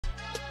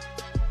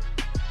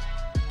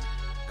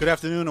Good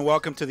afternoon and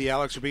welcome to the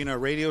Alex Urbina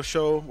radio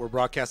show. We're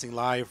broadcasting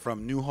live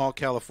from Newhall,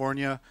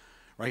 California,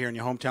 right here in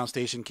your hometown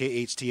station,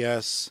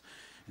 KHTS.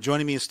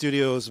 Joining me in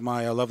studio is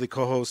my lovely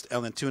co-host,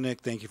 Ellen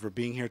Tunick. Thank you for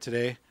being here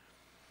today.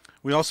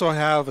 We also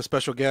have a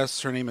special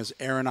guest. Her name is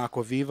Erin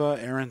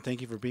Aquaviva. Erin, thank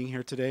you for being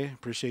here today.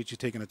 Appreciate you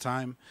taking the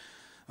time.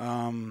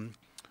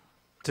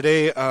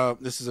 Today,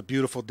 this is a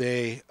beautiful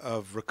day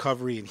of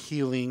recovery and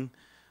healing.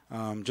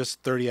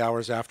 Just 30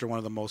 hours after one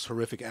of the most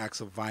horrific acts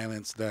of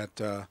violence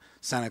that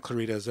Santa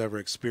Clarita has ever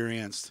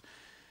experienced.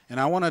 And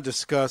I want to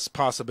discuss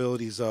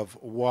possibilities of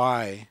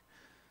why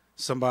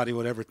somebody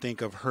would ever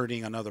think of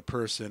hurting another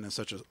person in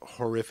such a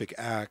horrific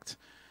act.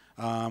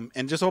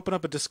 And just open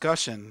up a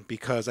discussion,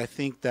 because I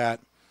think that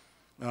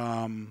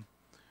in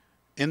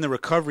the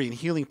recovery and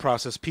healing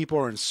process, people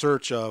are in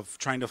search of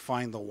trying to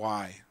find the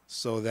why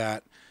so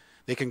that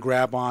they can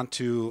grab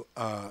onto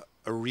a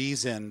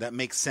reason that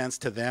makes sense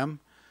to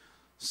them,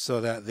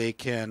 so that they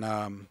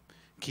can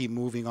keep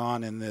moving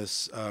on in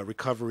this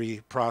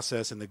recovery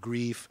process and the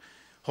grief,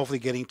 hopefully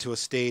getting to a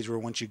stage where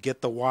once you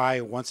get the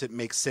why, once it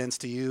makes sense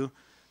to you,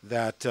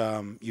 that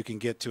you can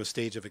get to a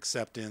stage of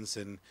acceptance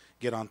and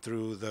get on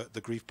through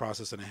the grief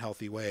process in a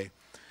healthy way.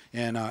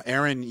 And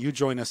Erin, you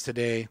join us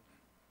today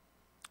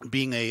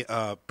being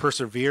a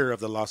perseverer of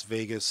the Las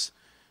Vegas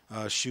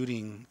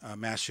shooting,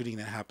 mass shooting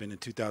that happened in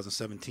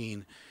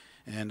 2017.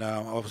 And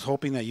I was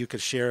hoping that you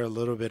could share a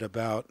little bit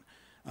about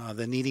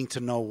the needing to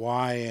know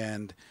why,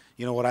 and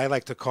what I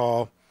like to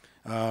call,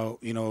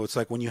 it's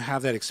like when you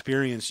have that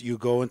experience, you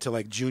go into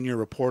like junior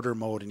reporter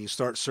mode and you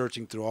start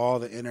searching through all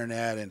the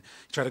internet and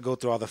try to go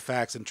through all the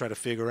facts and try to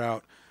figure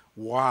out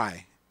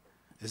why.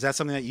 Is that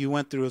something that you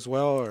went through as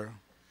well, or?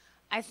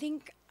 I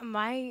think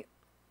my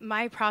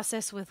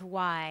process with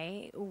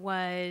why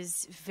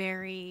was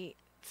very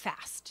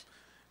fast.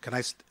 Can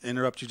I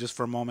interrupt you just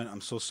for a moment? I'm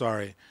so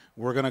sorry.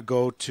 We're going to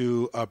go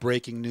to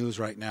breaking news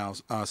right now.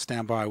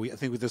 Stand by. I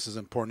think this is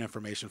important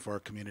information for our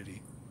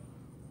community.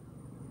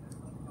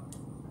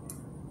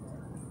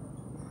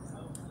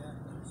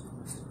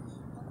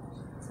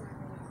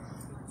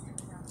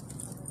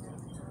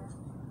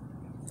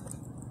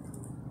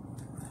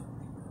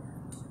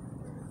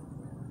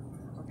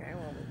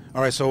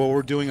 All right, so what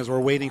we're doing is we're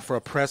waiting for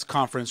a press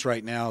conference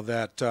right now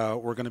that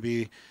we're going to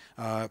be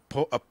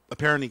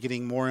apparently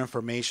getting more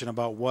information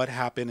about what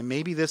happened, and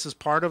maybe this is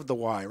part of the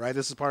why, right?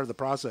 This is part of the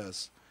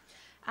process.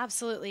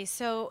 Absolutely.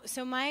 So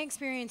my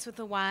experience with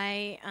the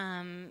why,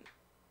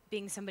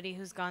 being somebody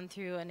who's gone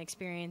through an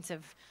experience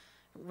of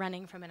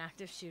running from an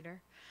active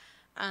shooter,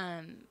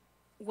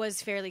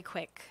 was fairly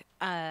quick.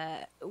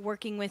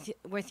 Working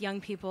with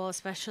young people,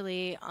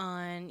 especially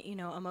on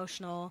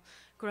emotional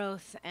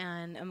growth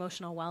and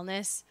emotional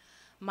wellness,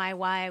 my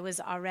why was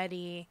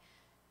already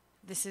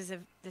this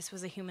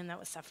was a human that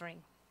was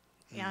suffering,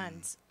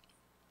 and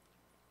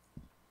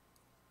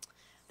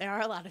there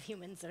are a lot of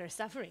humans that are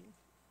suffering.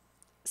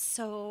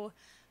 So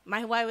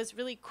my why was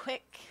really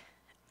quick,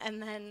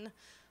 and then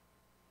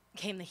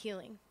came the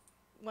healing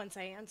once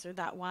I answered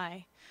that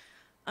why.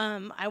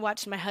 I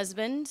watched my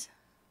husband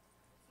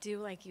do,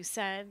 like you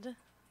said,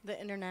 the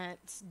internet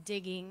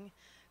digging,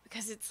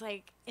 because it's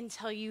like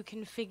until you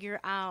can figure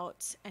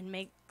out and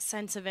make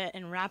sense of it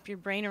and wrap your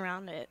brain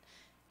around it,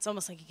 it's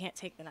almost like you can't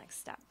take the next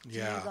step.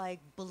 Yeah. Do you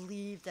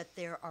believe that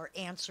there are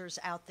answers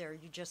out there?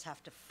 You just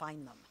have to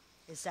find them.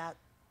 Is that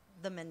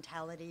the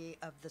mentality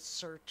of the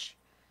search?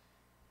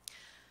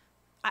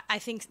 I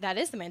think that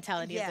is the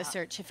mentality of Yeah. the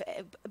search.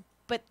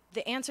 But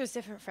the answer is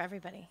different for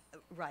everybody.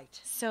 Right.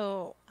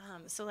 So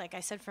like I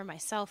said, for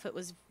myself, it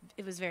was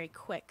very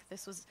quick.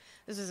 This was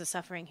a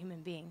suffering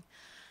human being.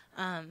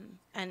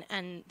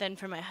 And then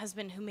for my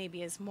husband, who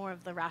maybe is more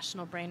of the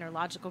rational brain or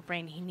logical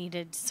brain, he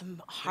needed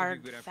some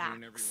hard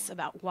facts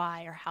about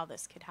why or how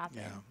this could happen.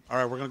 Yeah. All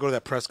right, we're going to go to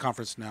that press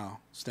conference now.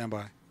 Stand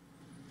by. I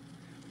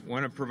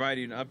want to provide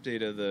you an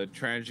update of the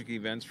tragic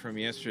events from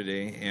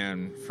yesterday.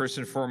 And first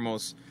and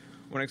foremost,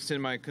 I want to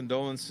extend my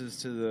condolences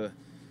to the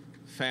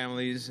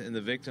families and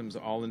the victims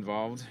all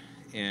involved.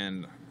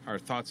 And our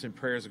thoughts and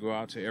prayers go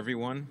out to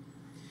everyone.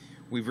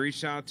 We've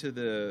reached out to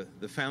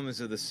the families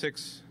of the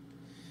 6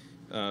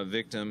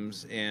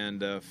 victims,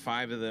 and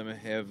 5 of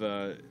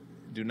them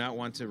do not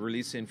want to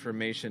release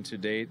information to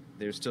date.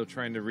 They're still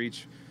trying to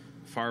reach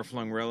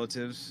far-flung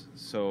relatives,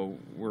 so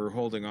we're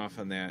holding off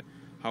on that.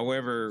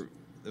 However,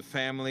 the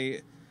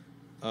family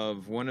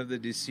of one of the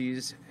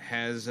deceased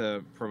has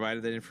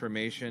provided that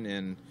information,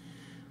 and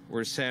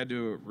we're sad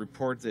to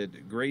report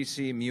that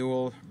Gracie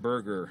Mule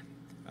Berger,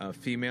 a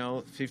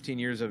female, 15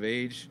 years of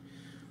age,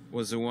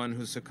 was the one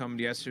who succumbed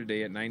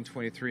yesterday at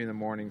 9:23 in the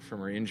morning from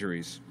her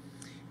injuries.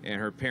 And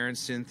her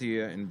parents,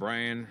 Cynthia and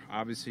Brian,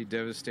 obviously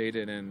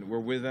devastated, and we're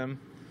with them.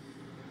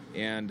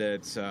 And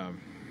it's a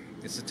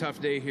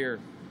tough day here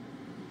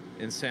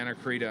in Santa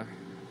Clarita.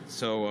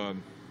 So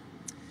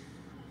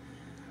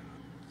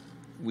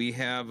we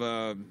have,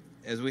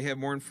 as we have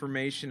more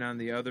information on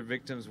the other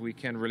victims, we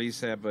can release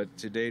that. But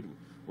to date,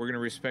 we're going to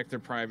respect their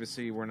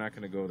privacy. We're not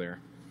going to go there.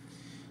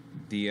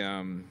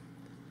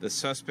 The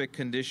suspect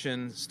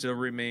condition still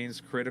remains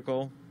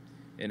critical,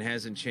 and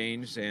hasn't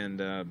changed, and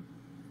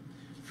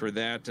for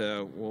that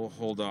we'll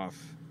hold off.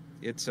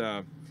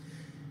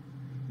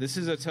 This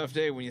is a tough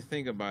day when you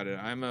think about it.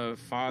 I'm a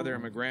father,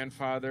 I'm a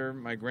grandfather.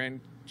 My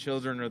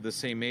grandchildren are the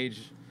same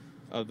age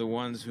of the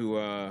ones who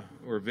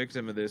were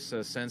victim of this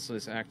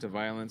senseless act of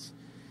violence.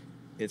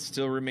 It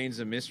still remains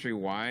a mystery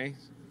why.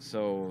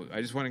 So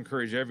I just want to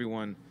encourage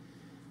everyone,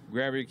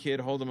 grab your kid,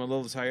 hold them a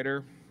little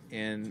tighter,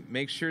 and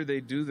make sure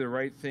they do the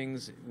right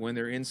things when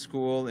they're in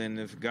school. And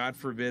if, God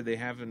forbid, they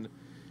haven't,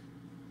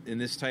 in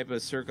this type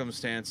of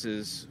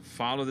circumstances,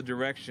 follow the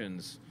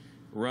directions.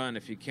 Run.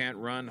 If you can't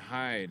run,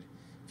 hide.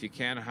 If you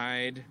can't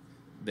hide,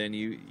 then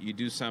you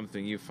do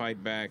something. You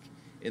fight back.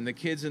 And the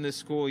kids in this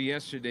school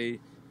yesterday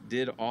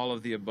did all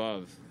of the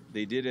above.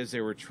 They did as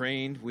they were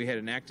trained. We had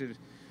an active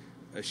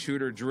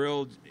shooter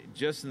drilled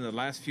just in the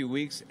last few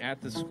weeks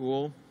at the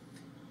school,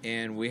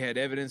 and we had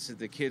evidence that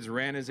the kids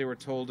ran as they were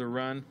told to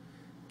run.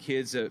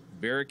 Kids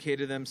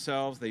barricaded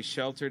themselves. They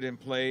sheltered in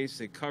place.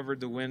 They covered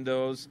the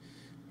windows,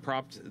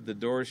 propped the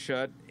doors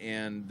shut,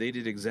 and they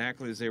did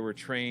exactly as they were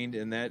trained,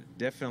 and that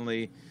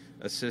definitely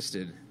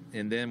assisted.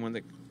 And then when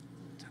the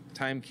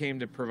time came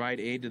to provide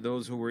aid to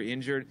those who were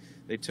injured,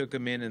 they took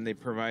them in and they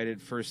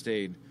provided first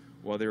aid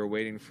while they were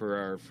waiting for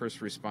our first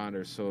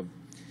responders. So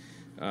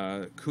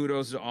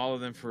kudos to all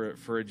of them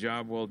for a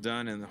job well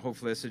done, and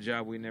hopefully that's a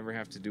job we never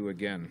have to do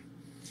again.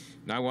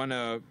 Now I want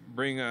to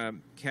bring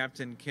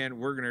Captain Kent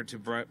Wegener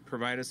to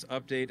provide us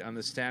an update on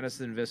the status of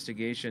the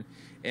investigation,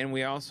 and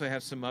we also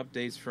have some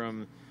updates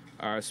from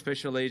our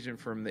special agent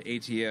from the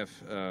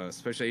ATF,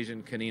 Special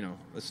Agent Canino.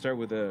 Let's start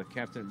with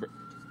Captain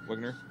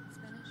Wegener.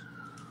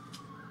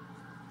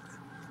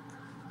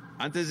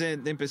 Antes de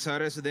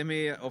empezar eso,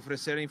 déjeme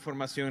ofrecer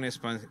información en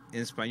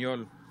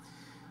español.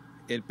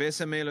 El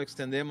pésame lo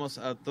extendemos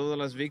a todas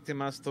las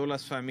víctimas, todas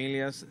las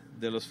familias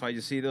de los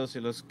fallecidos y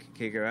los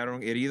que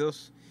quedaron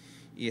heridos.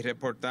 Y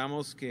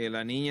reportamos que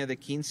la niña de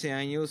 15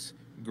 años,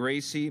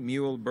 Gracie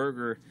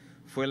Muehlberger,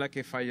 fue la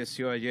que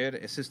falleció ayer.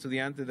 Es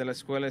estudiante de la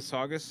escuela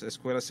Saugus,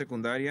 escuela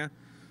secundaria.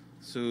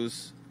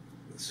 Sus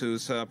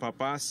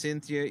papás,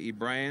 Cynthia y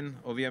Brian,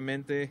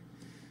 obviamente,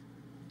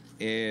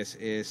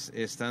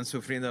 están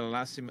sufriendo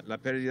la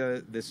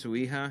pérdida de su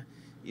hija,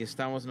 y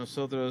estamos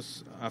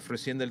nosotros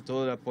ofreciendo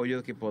todo el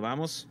apoyo que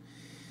podamos.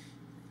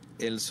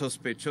 El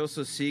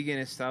sospechoso sigue en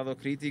estado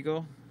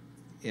crítico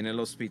en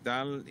el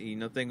hospital y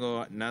no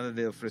tengo nada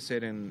de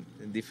ofrecer en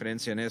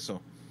diferencia en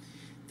eso.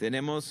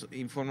 Tenemos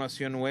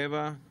información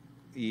nueva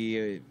y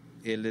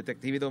el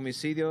detective de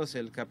homicidios,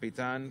 el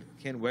capitán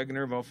Ken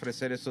Wegener, va a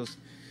ofrecer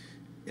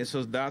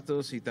esos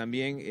datos, y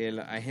también el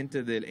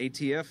agente del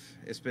ATF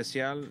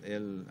especial,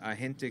 el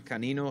agente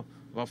Canino,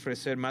 va a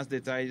ofrecer más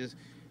detalles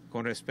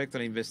con respecto a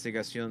la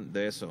investigación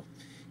de eso.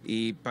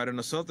 Y para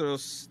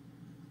nosotros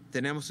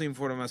tenemos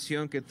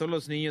información que todos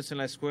los niños en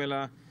la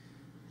escuela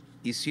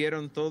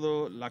hicieron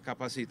toda la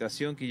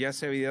capacitación que ya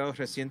se había dado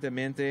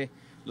recientemente.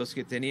 Los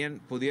que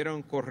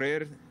pudieron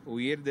correr,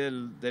 huir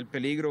del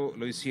peligro,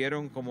 lo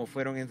hicieron como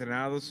fueron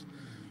entrenados.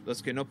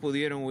 Los que no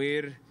pudieron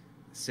huir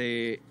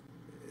se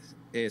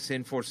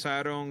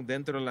enforzaron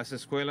dentro de las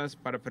escuelas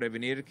para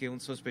prevenir que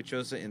un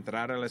sospechoso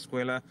entrara a la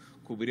escuela.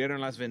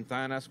 Cubrieron las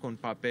ventanas con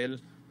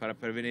papel para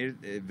prevenir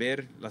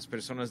ver las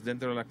personas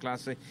dentro de la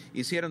clase.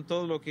 Hicieron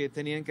todo lo que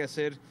tenían que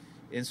hacer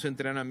en su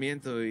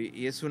entrenamiento,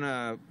 y es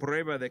una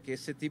prueba de que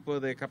ese tipo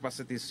de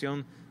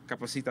capacitación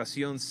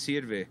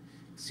sirve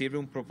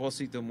un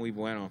propósito muy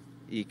bueno.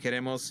 Y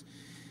queremos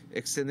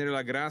extender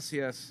las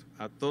gracias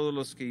a todos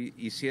los que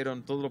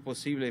hicieron todo lo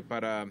posible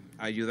para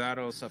ayudar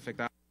a los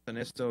afectados en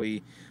esto.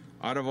 Y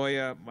ahora voy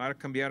a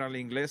cambiar al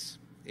inglés.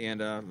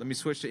 And let me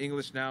switch to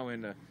English now,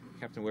 and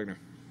Captain Wegener.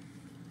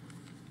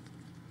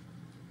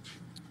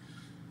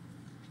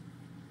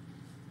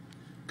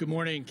 Good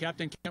morning,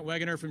 Captain Kent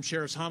Wegener from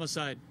Sheriff's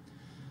Homicide.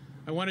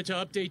 I wanted to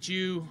update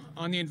you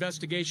on the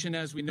investigation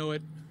as we know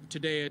it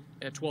today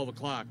at 12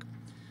 o'clock.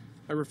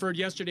 I referred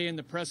yesterday in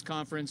the press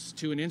conference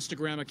to an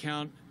Instagram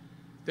account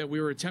that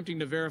we were attempting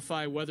to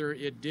verify whether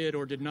it did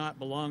or did not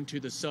belong to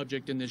the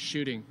subject in this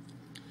shooting.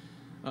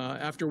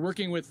 After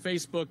working with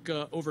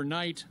Facebook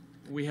overnight,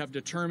 we have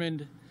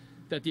determined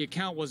that the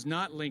account was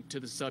not linked to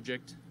the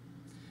subject.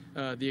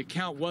 The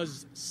account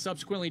was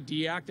subsequently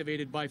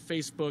deactivated by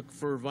Facebook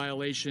for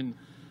violation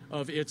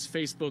of its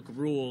Facebook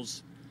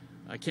rules.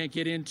 I can't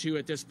get into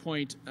at this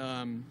point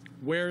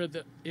where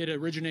it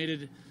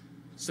originated.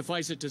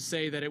 Suffice it to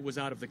say that it was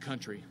out of the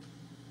country.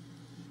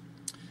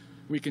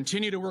 We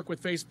continue to work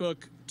with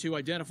Facebook to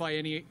identify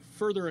any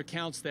further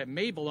accounts that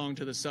may belong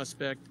to the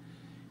suspect,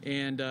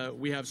 and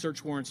we have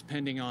search warrants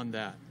pending on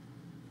that.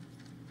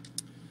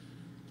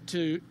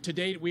 To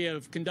date, we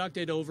have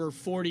conducted over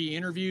 40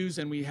 interviews,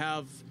 and we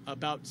have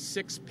about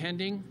 6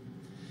 pending.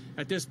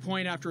 At this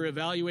point, after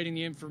evaluating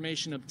the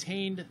information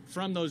obtained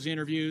from those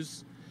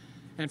interviews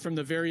and from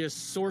the various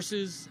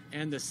sources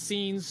and the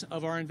scenes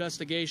of our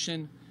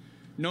investigation,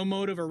 no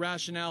motive or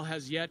rationale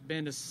has yet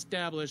been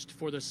established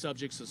for the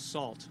subject's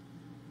assault.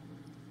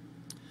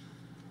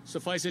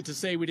 Suffice it to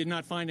say, we did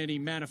not find any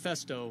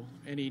manifesto,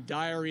 any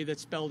diary that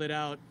spelled it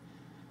out,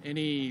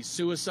 any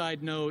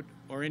suicide note,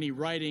 or any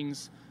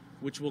writings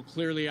which will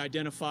clearly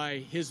identify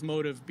his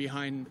motive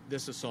behind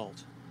this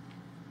assault.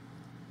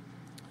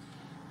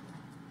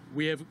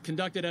 We have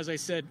conducted, as I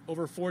said,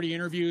 over 40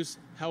 interviews.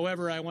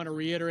 However, I want to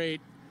reiterate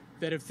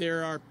that if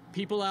there are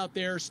people out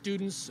there,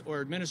 students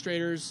or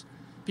administrators,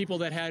 people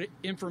that had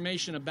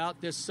information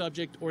about this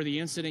subject or the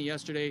incident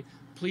yesterday,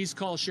 please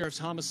call Sheriff's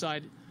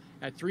Homicide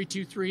at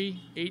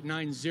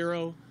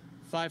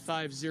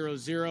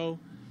 323-890-5500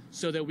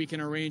 so that we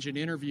can arrange an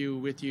interview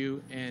with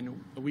you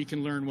and we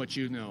can learn what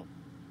you know.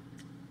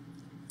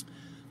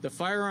 The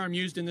firearm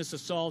used in this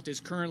assault is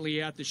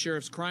currently at the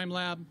Sheriff's Crime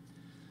Lab.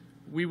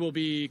 We will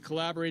be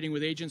collaborating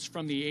with agents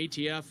from the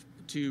ATF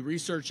to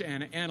research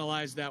and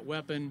analyze that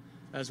weapon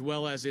as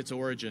well as its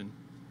origin.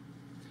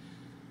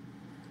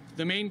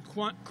 The main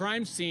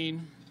crime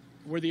scene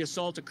where the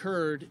assault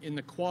occurred in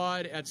the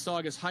quad at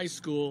Saugus High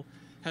School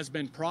has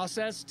been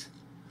processed.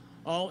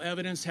 All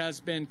evidence has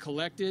been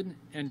collected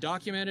and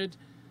documented.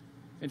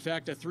 In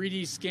fact, a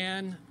 3D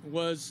scan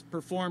was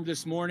performed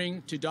this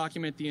morning to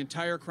document the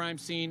entire crime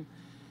scene,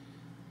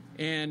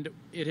 and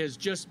it has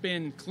just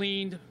been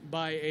cleaned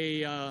by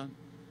a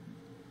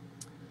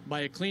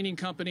cleaning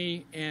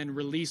company and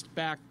released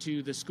back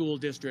to the school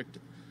district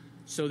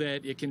so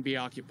that it can be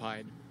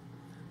occupied.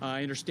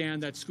 I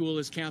understand that school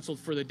is canceled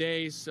for the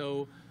day,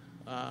 so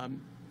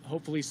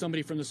hopefully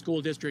somebody from the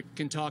school district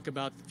can talk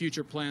about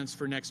future plans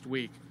for next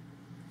week.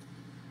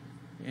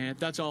 And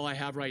that's all I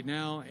have right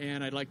now,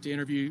 and I'd like to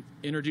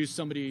introduce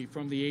somebody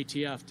from the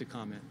ATF to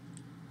comment.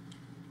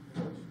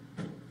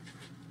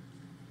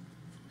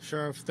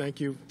 Sheriff, thank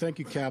you. Thank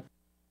you, Cap.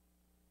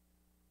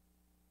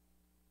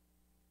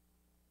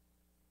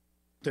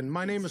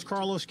 My name is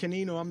Carlos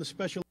Canino. I'm the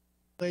special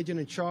agent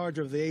in charge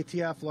of the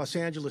ATF Los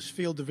Angeles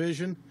Field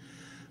Division.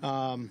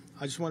 I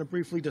just want to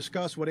briefly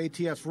discuss what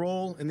ATF's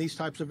role in these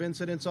types of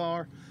incidents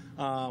are,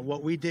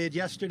 what we did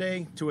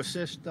yesterday to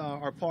assist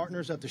our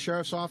partners at the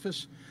Sheriff's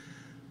Office,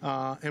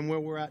 and where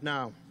we're at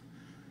now.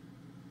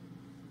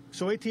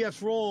 So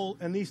ATF's role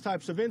in these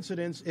types of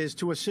incidents is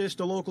to assist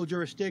a local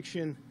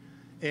jurisdiction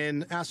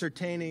in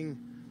ascertaining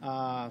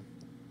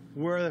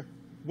where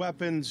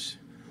weapons,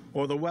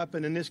 or the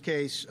weapon in this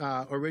case,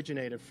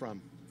 originated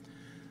from.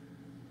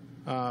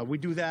 We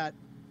do that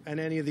in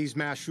any of these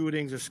mass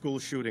shootings or school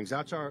shootings.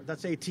 That's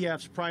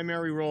ATF's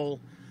primary role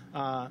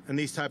in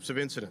these types of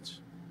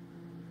incidents.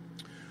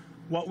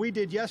 What we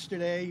did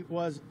yesterday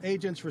was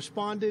agents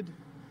responded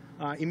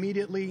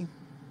immediately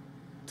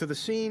to the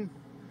scene.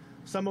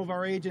 Some of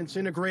our agents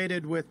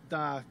integrated with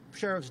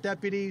sheriff's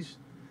deputies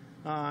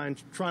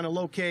and trying to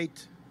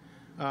locate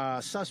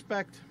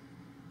suspect,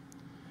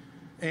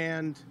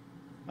 and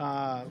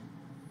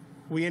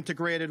we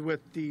integrated with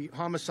the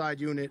homicide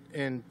unit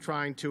in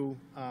trying to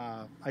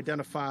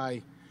identify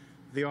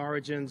the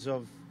origins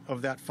of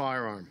that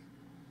firearm.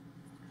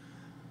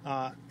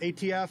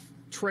 ATF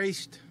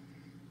traced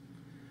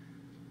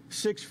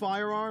 6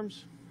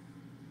 firearms,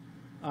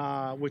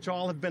 which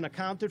all have been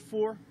accounted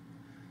for.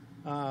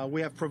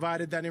 We have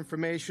provided that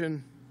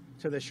information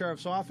to the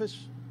Sheriff's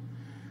Office.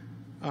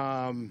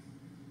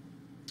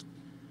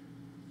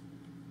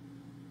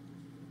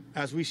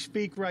 As we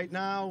speak right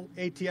now,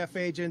 ATF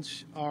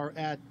agents are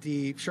at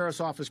the Sheriff's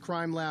Office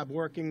Crime Lab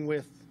working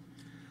with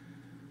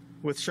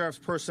Sheriff's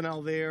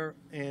personnel there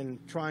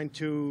and trying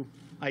to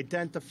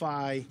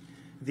identify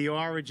the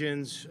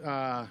origins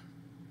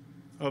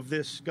of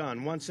this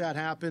gun. Once that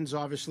happens,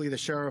 obviously the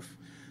Sheriff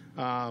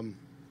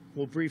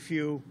will brief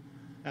you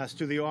as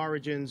to the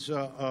origins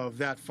of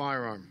that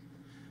firearm.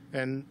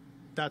 And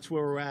that's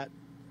where we're at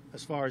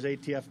as far as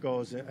ATF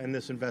goes in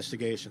this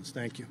investigations.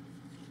 Thank you.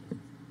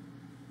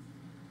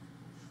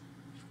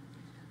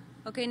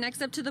 Okay,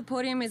 next up to the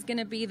podium is going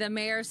to be the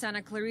Mayor of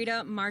Santa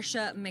Clarita,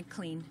 Marcia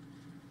McLean.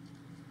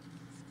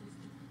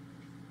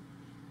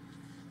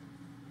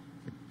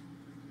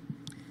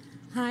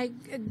 Hi,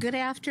 good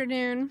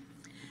afternoon.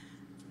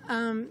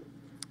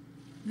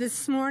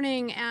 This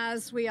morning,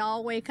 as we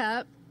all woke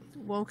up,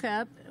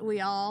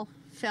 we all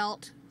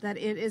felt that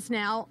it is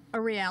now a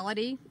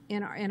reality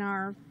in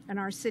our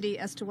city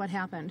as to what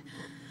happened.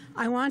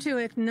 I want to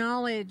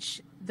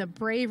acknowledge the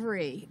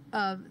bravery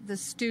of the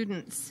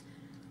students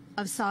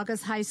of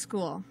Saugus High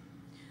School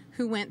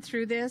who went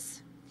through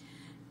this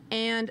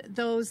and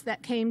those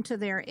that came to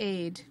their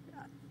aid.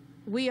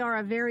 We are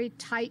a very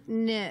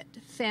tight-knit,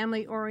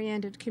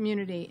 family-oriented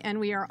community, and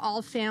we are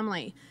all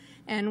family.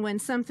 And when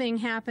something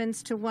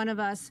happens to one of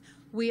us,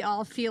 we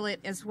all feel it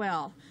as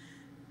well.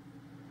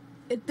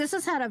 This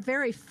has had a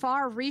very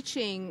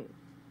far-reaching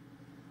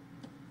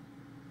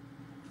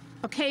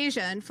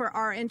occasion for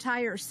our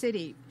entire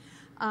city.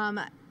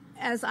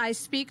 As I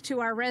speak to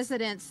our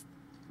residents,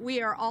 we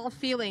are all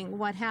feeling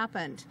what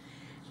happened,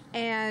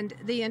 and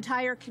the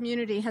entire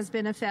community has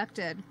been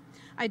affected.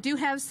 I do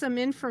have some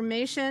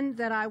information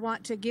that I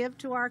want to give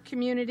to our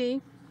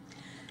community.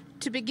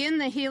 To begin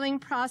the healing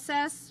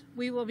process,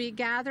 we will be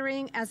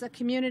gathering as a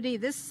community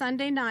this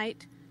Sunday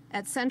night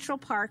at Central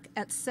Park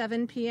at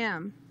 7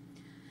 p.m.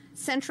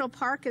 Central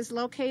Park is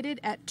located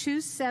at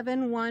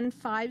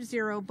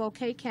 27150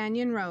 Bouquet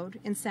Canyon Road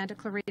in Santa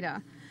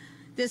Clarita.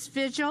 This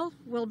vigil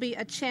will be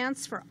a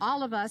chance for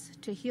all of us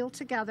to heal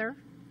together,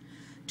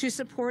 to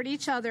support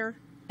each other,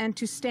 and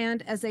to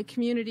stand as a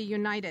community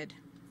united.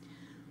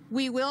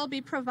 We will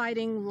be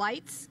providing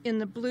lights in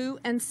the blue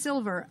and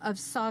silver of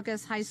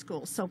Saugus High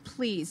School, so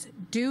please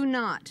do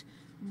not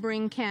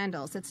bring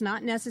candles. It's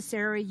not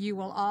necessary. You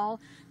will all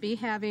be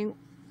having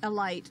a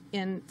light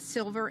in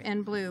silver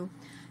and blue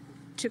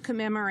to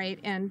commemorate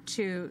and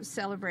to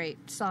celebrate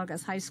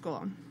Saugus High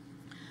School.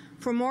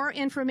 For more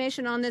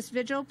information on this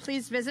vigil,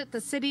 please visit the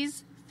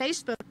city's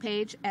Facebook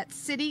page at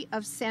City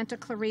of Santa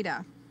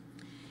Clarita.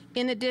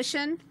 In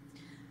addition,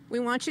 we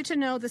want you to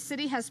know the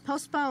city has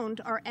postponed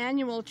our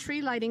annual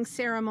tree lighting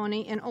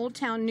ceremony in Old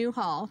Town New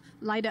Hall,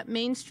 Light Up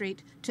Main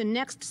Street, to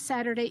next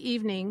Saturday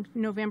evening,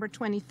 November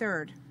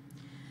 23rd.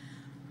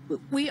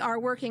 We are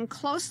working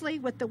closely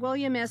with the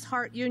William S.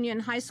 Hart Union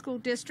High School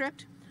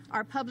District,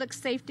 our public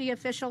safety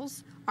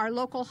officials, our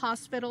local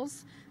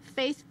hospitals,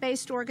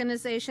 faith-based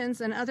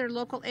organizations, and other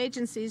local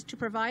agencies to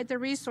provide the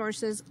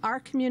resources our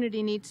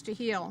community needs to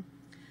heal.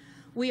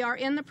 We are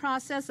in the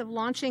process of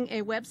launching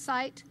a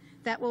website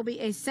that will be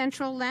a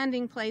central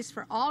landing place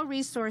for all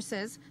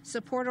resources,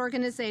 support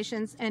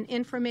organizations, and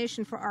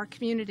information for our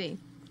community.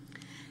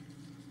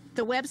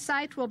 The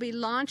website will be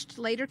launched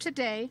later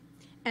today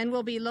and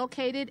will be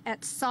located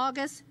at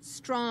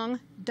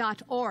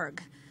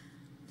saugusstrong.org.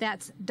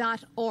 That's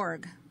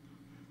 .org.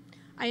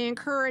 I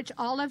encourage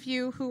all of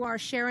you who are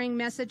sharing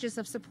messages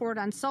of support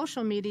on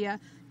social media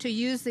to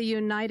use the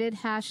united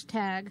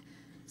hashtag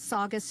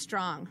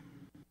SaugusStrong.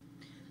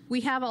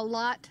 We have a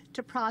lot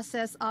to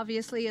process,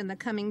 obviously, in the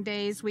coming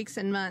days, weeks,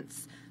 and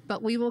months,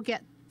 but we will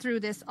get through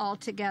this all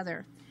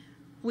together.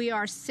 We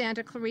are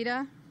Santa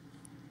Clarita,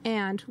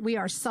 and we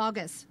are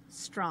Saugus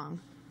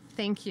Strong.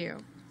 Thank you.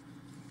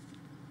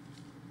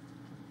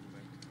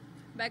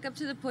 Back up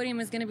to the podium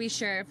is going to be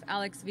Sheriff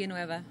Alex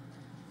Villanueva.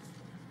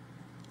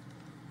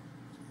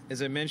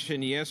 As I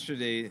mentioned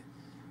yesterday,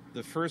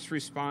 the first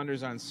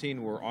responders on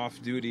scene were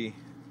off-duty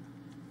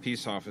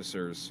peace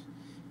officers.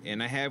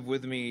 And I have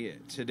with me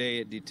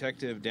today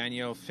Detective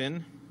Danielle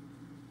Finn.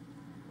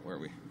 Where are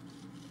we?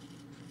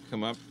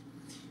 Come up.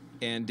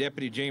 And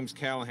Deputy James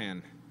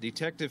Callahan.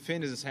 Detective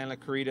Finn is a Santa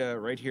Clarita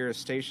right here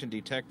station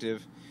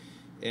detective.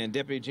 And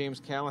Deputy James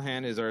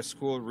Callahan is our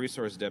school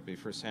resource deputy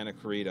for Santa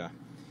Clarita.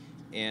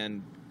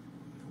 And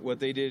what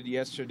they did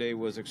yesterday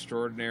was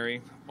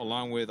extraordinary,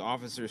 along with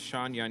Officer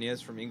Sean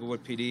Yanez from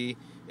Inglewood PD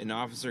and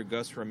Officer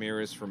Gus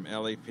Ramirez from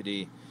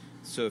LAPD.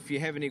 So if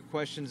you have any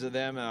questions of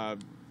them,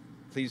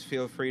 please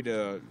feel free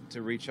to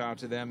reach out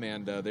to them,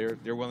 and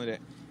they're willing to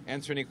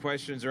answer any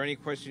questions or any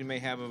questions you may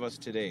have of us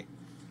today.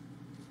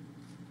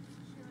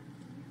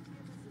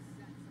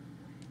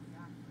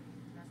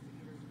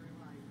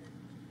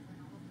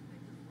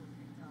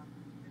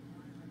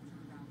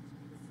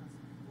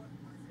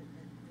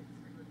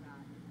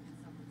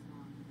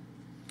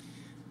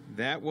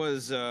 That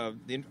was, I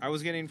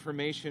was getting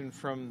information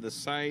from the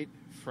site,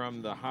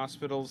 from the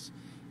hospitals,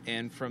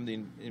 and from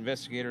the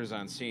investigators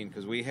on scene,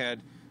 because we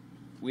had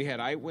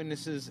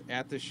eyewitnesses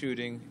at the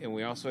shooting, and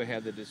we also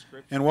had the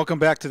description. And welcome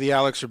back to the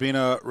Alex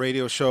Urbina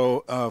radio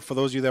show. For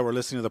those of you that were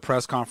listening to the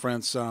press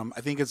conference,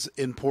 I think it's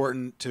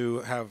important to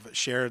have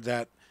shared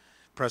that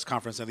press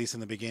conference, at least in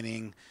the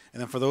beginning.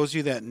 And then for those of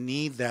you that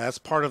need that, that's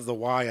part of the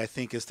why, I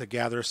think, is to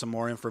gather some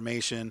more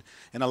information.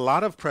 And a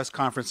lot of press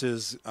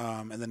conferences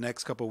in the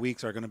next couple of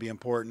weeks are going to be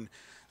important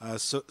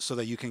so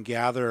that you can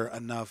gather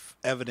enough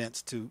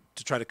evidence to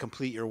try to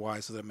complete your why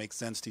so that it makes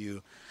sense to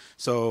you.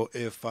 So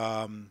if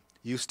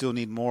you still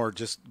need more,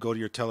 just go to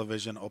your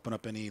television, open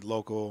up any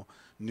local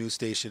news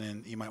station,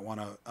 and you might want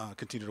to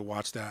continue to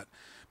watch that.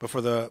 But for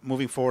the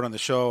moving forward on the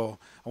show,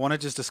 I want to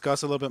just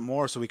discuss a little bit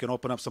more so we can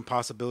open up some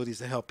possibilities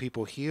to help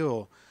people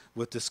heal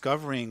with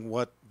discovering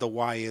what the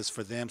why is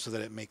for them so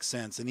that it makes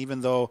sense. And even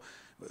though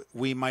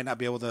we might not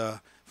be able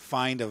to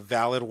find a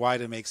valid why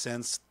to make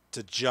sense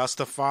to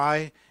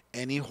justify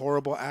any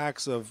horrible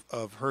acts of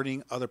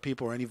hurting other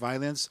people or any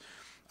violence,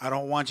 I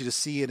don't want you to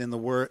see it in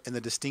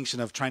the distinction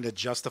of trying to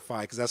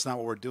justify, because that's not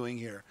what we're doing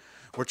here.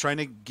 We're trying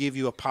to give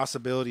you a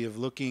possibility of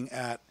looking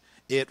at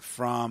it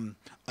from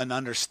an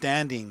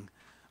understanding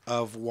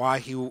of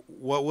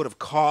what would have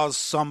caused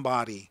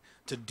somebody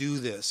to do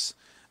this,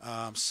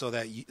 so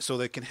that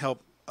it can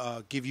help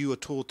give you a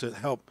tool to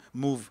help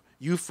move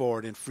you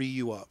forward and free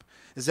you up.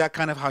 Is that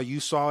kind of how you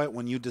saw it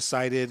when you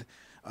decided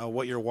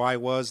what your why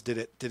was? Did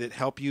it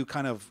help you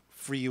kind of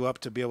free you up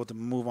to be able to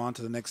move on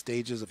to the next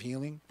stages of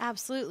healing?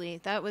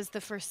 Absolutely. That was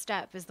the first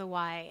step, is the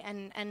why.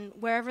 And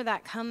wherever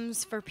that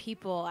comes for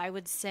people, I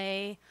would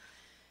say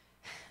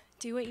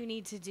do what you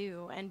need to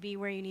do and be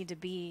where you need to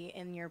be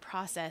in your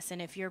process.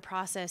 And if your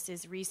process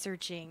is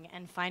researching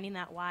and finding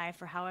that why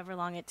for however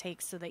long it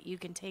takes so that you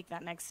can take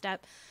that next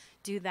step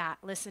do that.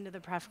 Listen to the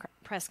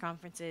press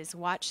conferences,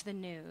 watch the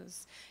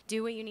news,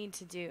 do what you need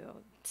to do.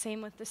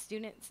 Same with the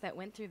students that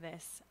went through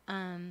this.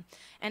 And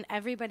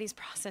everybody's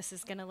process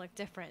is going to look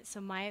different. So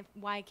my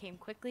why came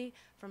quickly.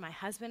 For my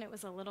husband, it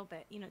was a little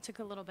bit, it took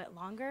a little bit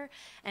longer.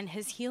 And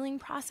his healing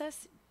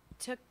process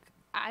took,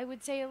 I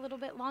would say, a little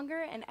bit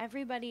longer. And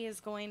everybody is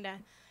going to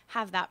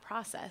have that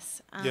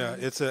process. Yeah,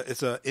 it's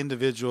a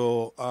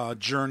individual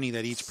journey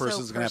that each So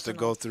person's going to have to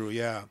go through.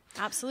 Yeah,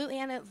 absolutely,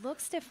 and it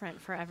looks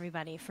different for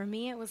everybody. For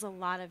me, it was a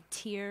lot of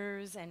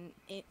tears and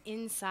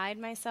inside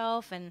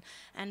myself,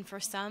 and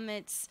for some,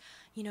 it's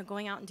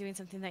going out and doing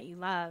something that you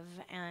love,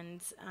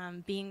 and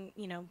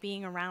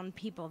being around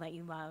people that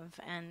you love,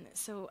 and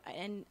so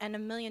and a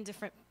million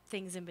different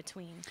things in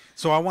between.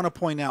 So I want to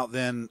point out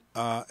then,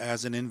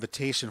 as an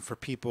invitation for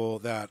people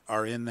that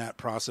are in that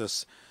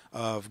process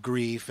of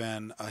grief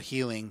and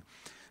healing,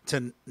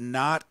 to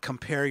not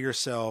compare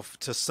yourself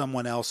to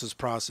someone else's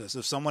process.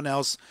 If someone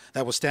else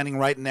that was standing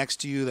right next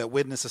to you that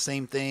witnessed the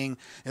same thing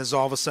is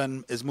all of a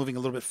sudden is moving a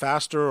little bit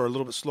faster or a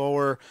little bit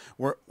slower,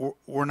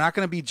 we're not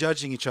going to be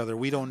judging each other.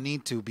 We don't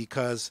need to,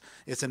 because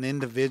it's an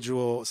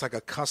individual, it's like a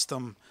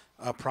custom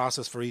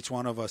process for each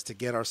one of us to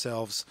get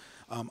ourselves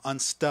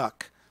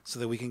unstuck so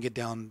that we can get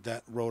down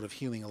that road of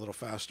healing a little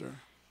faster.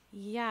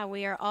 Yeah,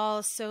 we are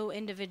all so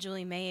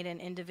individually made and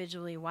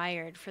individually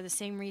wired. For the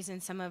same reason,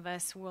 some of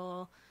us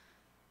will,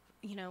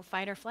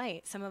 fight or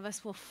flight. Some of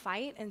us will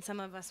fight and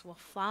some of us will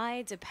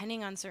fly,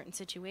 depending on certain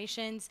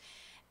situations.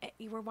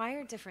 We're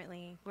wired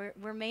differently.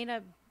 We're made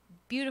up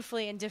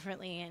beautifully and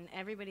differently, and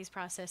everybody's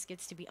process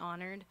gets to be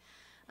honored.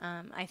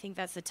 I think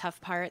that's the tough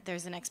part.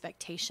 There's an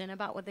expectation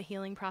about what the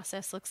healing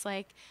process looks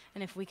like,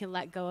 and if we could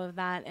let go of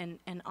that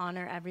and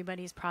honor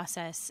everybody's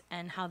process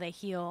and how they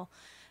heal,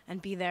 and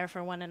be there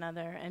for one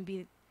another, and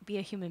be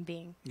a human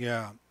being.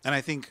 Yeah, and I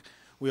think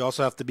we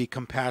also have to be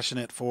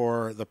compassionate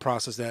for the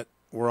process that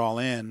we're all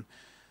in.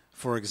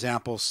 For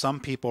example, some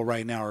people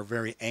right now are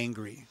very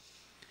angry,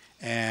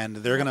 and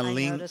they're going to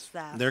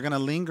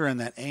linger in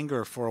that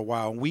anger for a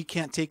while. We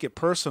can't take it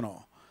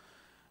personal.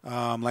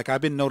 Like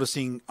I've been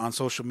noticing on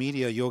social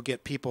media, you'll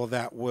get people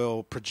that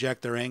will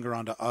project their anger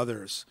onto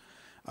others.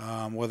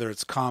 Whether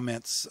it's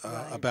comments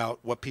about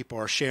what people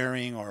are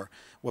sharing or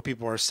what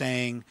people are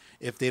saying.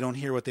 If they don't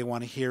hear what they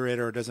want to hear it,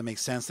 or it doesn't make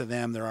sense to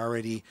them, they're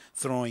already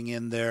throwing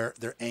in their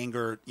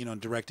anger,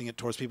 directing it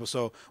towards people.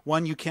 So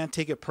one, you can't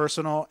take it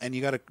personal, and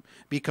you got to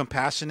be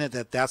compassionate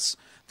that's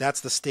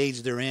the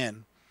stage they're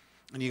in.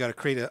 And you got to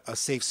create a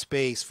safe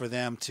space for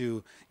them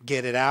to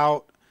get it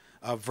out,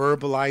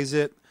 verbalize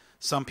it.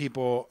 Some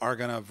people are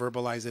going to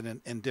verbalize it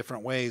in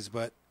different ways,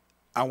 but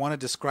I want to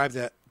describe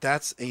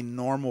that's a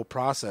normal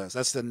process.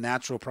 That's the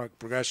natural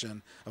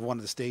progression of one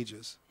of the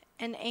stages.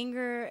 And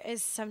anger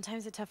is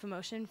sometimes a tough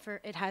emotion.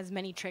 It has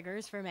many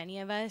triggers for many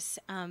of us,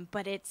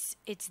 but it's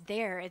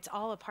there. It's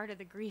all a part of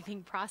the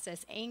grieving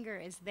process. Anger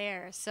is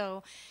there.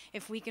 So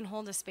if we can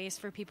hold a space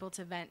for people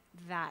to vent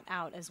that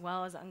out, as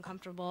well as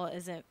uncomfortable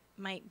as it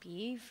might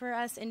be for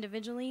us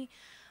individually,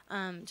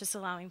 just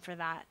allowing for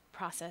that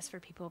process for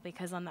people,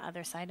 because on the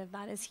other side of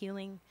that is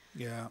healing.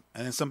 Yeah,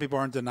 and then some people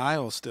are in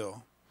denial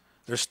still.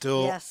 They're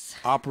still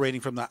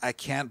operating from the, I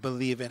can't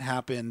believe it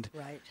happened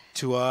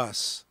to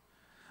us.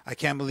 I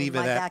can't believe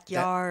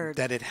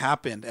that it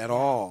happened at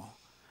all.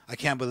 I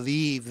can't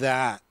believe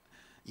that,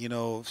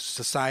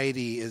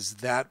 society is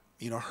that,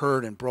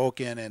 hurt and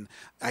broken, and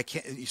I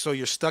can't. So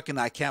you're stuck in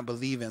the I can't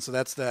believe in. So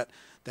that's that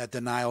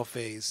denial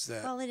phase.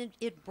 Well,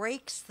 it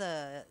breaks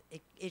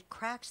it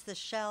cracks the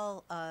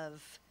shell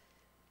of,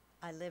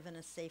 I live in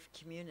a safe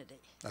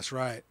community. That's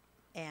right.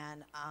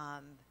 And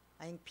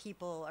I think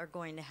people are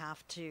going to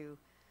have to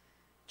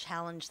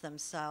challenge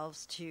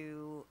themselves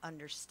to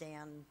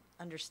understand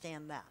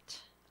that,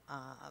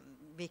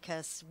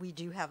 because we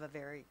do have a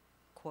very,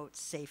 quote,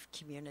 safe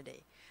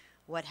community.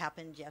 What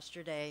happened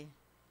yesterday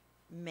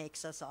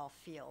makes us all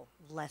feel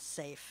less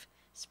safe,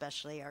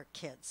 especially our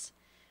kids.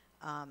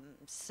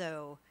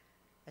 So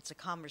it's a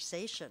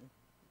conversation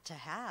to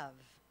have,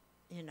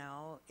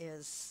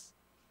 is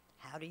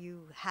how do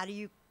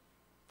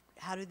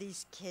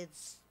these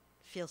kids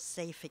feel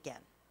safe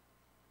again?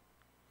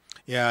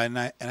 Yeah, and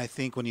I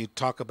think when you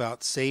talk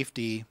about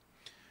safety,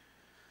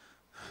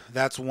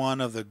 that's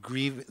one of the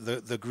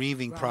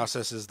grieving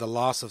processes, the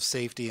loss of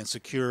safety and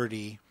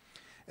security,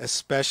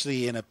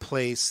 especially in a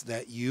place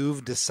that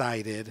you've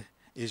decided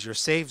is your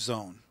safe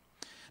zone.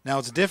 Now,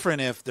 it's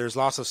different if there's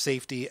loss of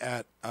safety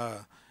at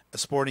a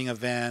sporting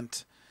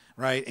event,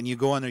 right? And you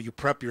go in there, you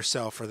prep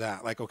yourself for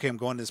that. Like, okay, I'm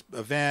going to this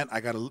event.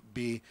 I got to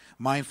be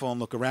mindful and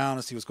look around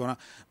and see what's going on.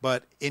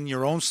 But in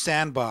your own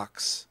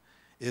sandbox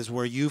is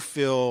where you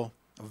feel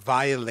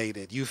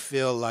violated. You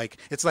feel like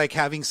it's like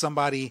having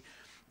somebody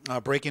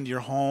break into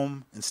your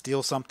home and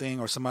steal something,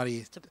 or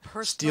somebody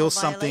steal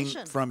something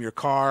from your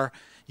car.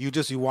 You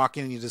walk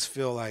in and you just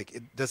feel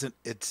like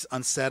it's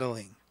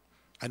unsettling.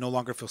 I no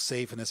longer feel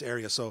safe in this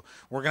area. So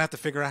we're going to have to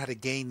figure out how to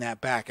gain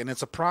that back. And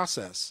it's a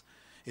process.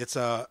 It's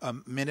a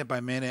minute by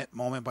minute,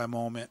 moment by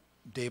moment,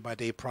 day by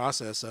day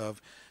process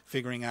of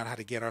figuring out how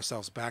to get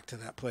ourselves back to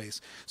that place.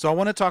 So I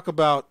want to talk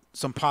about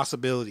some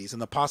possibilities, and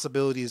the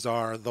possibilities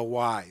are the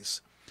whys.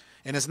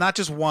 And it's not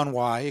just one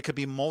why, it could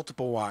be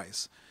multiple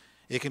whys.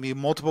 It can be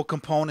multiple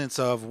components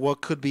of what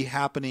could be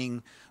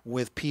happening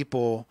with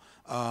people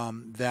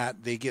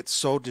that they get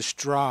so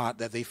distraught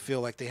that they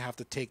feel like they have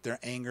to take their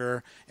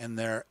anger and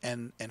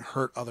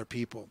hurt other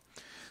people.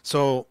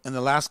 So in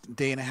the last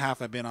day and a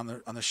half I've been on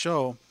the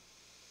show,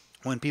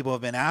 when people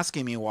have been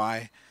asking me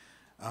why,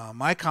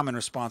 my common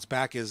response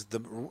back is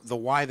the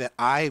why that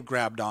I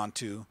grabbed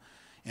onto,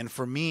 and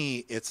for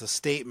me it's a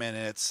statement.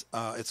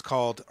 It's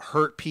called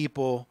hurt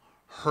people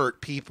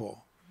hurt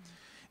people,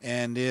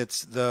 and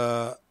it's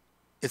the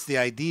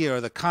idea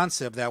or the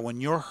concept that when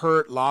you're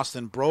hurt, lost,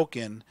 and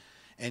broken,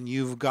 and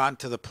you've gotten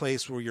to the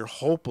place where you're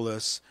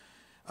hopeless,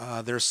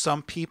 there's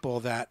some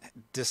people that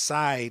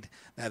decide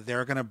that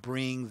they're going to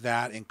bring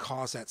that and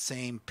cause that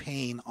same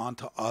pain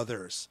onto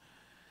others.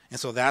 And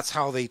so that's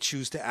how they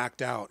choose to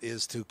act out,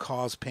 is to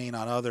cause pain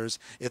on others.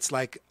 It's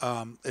like,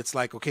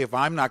 okay, if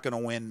I'm not going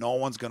to win, no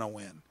one's going to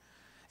win.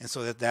 And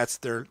so that's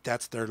their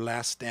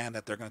last stand,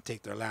 that they're going to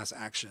take their last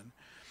action.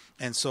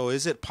 And so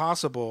is it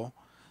possible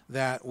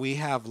that we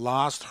have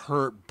lost,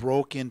 hurt,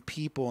 broken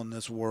people in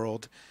this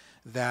world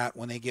that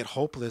when they get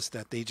hopeless,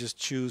 that they just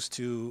choose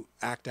to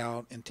act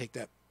out and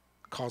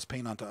cause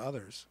pain onto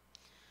others?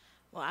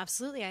 Well,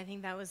 absolutely. I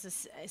think that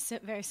was a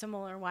very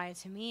similar why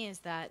to me, is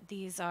that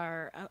these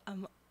are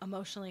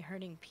emotionally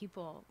hurting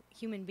people,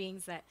 human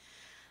beings that,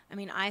 I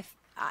mean,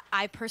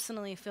 I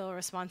personally feel a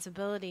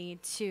responsibility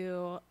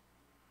to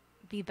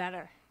be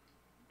better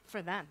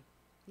for them,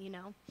 you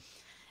know?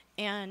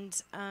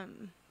 And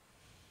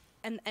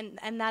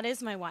that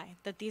is my why,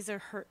 that these are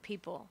hurt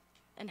people.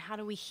 And how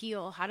do we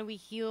heal? How do we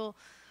heal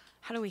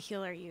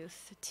our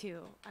youth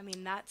too? I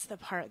mean, that's the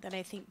part that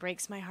I think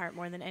breaks my heart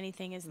more than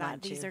anything, is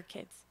that these are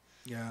kids.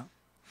 Yeah.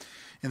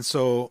 And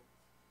so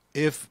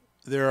if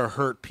there are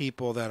hurt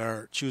people that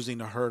are choosing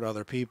to hurt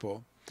other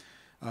people,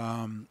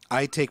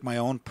 I take my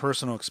own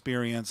personal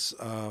experience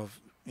of,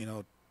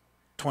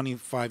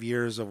 25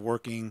 years of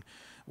working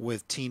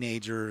with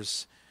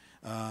teenagers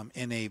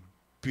in a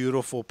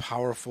beautiful,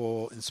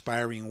 powerful,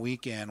 inspiring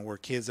weekend where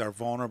kids are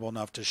vulnerable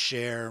enough to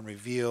share and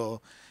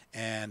reveal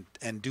and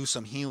do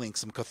some healing,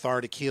 some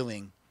cathartic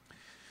healing.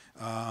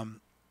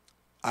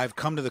 I've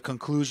come to the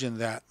conclusion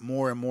that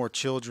more and more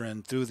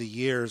children through the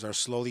years are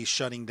slowly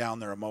shutting down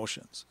their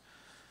emotions.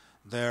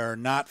 They're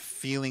not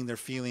feeling their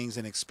feelings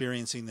and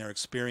experiencing their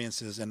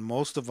experiences. And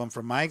most of them,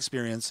 from my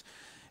experience,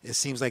 it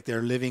seems like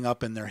they're living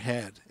up in their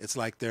head. It's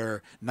like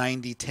they're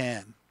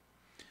 90-10.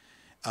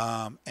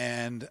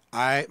 And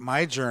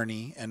my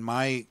journey and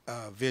my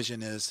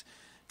vision is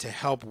to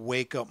help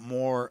wake up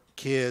more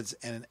kids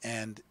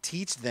and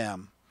teach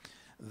them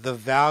the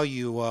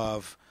value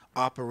of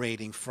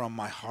operating from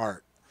my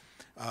heart,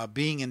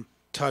 being in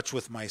touch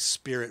with my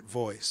spirit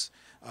voice,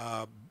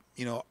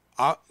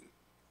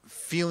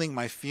 feeling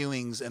my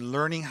feelings and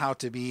learning how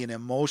to be an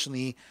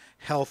emotionally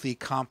healthy,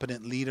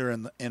 competent leader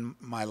in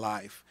my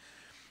life.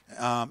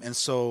 And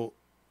so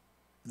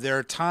there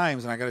are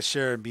times, and I got to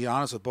share and be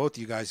honest with both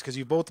of you guys, because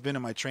you've both been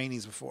in my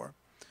trainings before.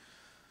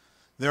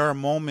 There are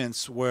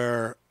moments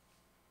where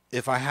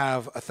if I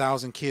have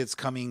 1,000 kids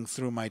coming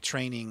through my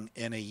training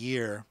in a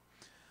year,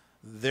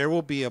 there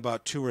will be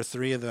about 2 or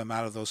 3 of them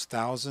out of those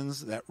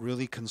thousands that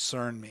really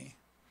concern me.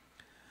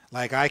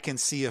 Like, I can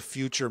see a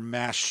future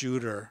mass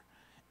shooter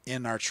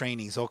in our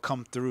trainings. They'll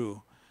come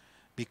through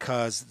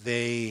because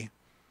they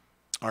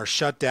are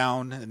shut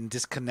down and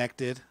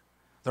disconnected.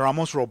 They're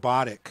almost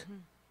robotic. Mm-hmm.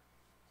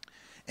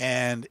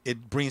 And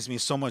it brings me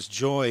so much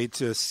joy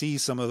to see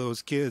some of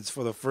those kids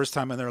for the first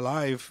time in their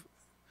life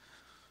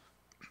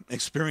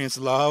experience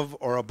love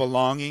or a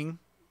belonging,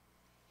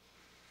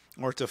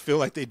 or to feel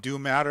like they do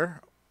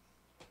matter.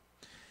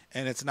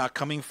 And it's not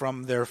coming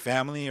from their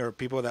family or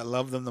people that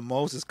love them the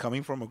most. It's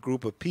coming from a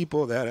group of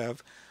people that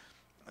have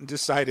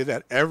decided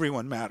that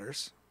everyone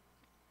matters.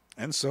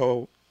 And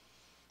so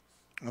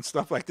when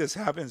stuff like this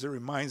happens, it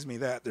reminds me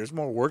that there's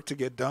more work to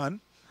get done.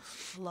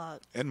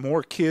 Love. And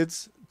more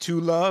kids to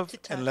love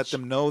and let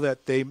them know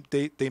that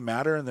they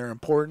matter and they're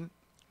important.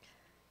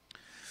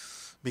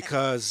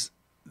 Because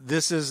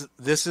this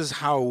is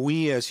how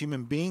we as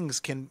human beings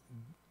can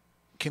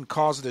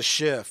cause the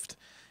shift,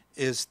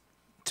 is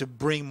to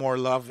bring more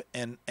love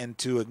and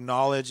to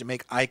acknowledge and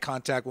make eye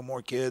contact with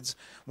more kids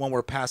when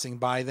we're passing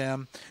by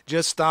them.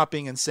 Just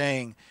stopping and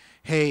saying,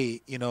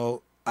 hey,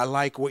 I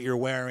like what you're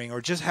wearing,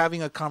 or just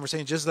having a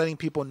conversation, just letting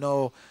people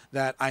know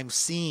that I'm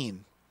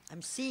seen.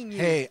 I'm seeing you.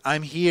 Hey,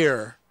 I'm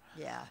here.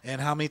 Yeah. And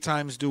how many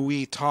times do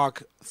we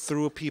talk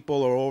through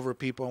people or over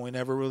people and we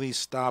never really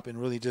stop and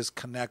really just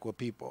connect with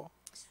people?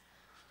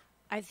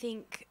 I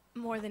think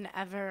more than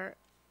ever,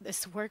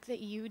 this work that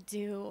you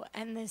do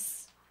and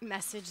this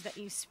message that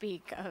you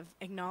speak of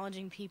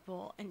acknowledging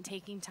people and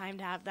taking time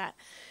to have that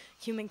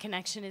human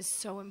connection is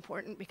so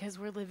important, because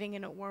we're living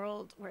in a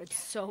world where it's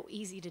so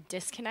easy to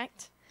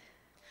disconnect.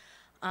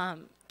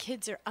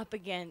 Kids are up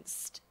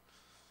against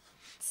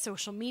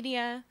social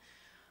media,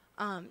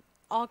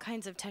 all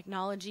kinds of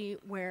technology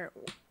where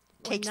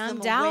takes them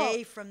numbed out.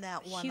 away from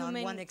that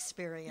one-on-one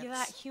experience.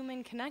 That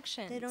human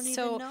connection. They don't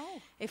so even know.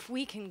 If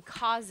we can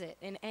cause it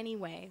in any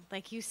way,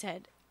 like you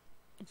said,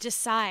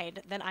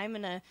 decide that I'm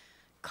going to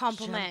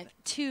compliment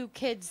 2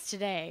 kids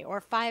today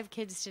or 5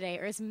 kids today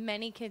or as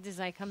many kids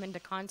as I come into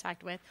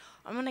contact with.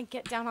 I'm going to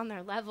get down on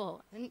their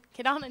level and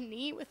get on a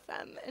knee with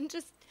them and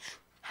just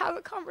have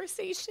a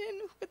conversation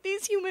with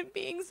these human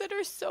beings that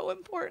are so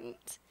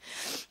important.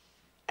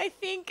 I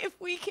think if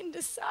we can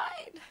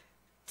decide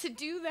to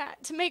do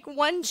that, to make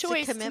one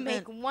choice, to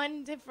make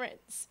one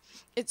difference,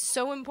 it's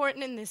so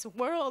important in this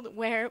world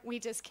where we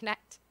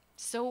disconnect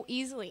so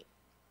easily.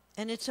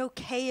 And it's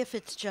okay if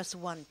it's just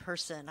one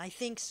person. I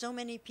think so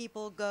many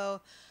people go,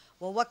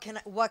 well, what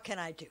can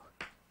I do?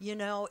 You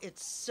know,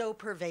 it's so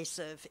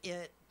pervasive.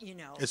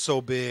 It's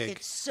so big.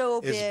 It's so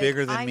big. It's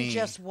bigger than me. I'm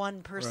just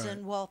one person.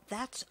 Right. Well,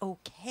 that's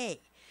okay.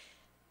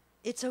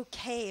 It's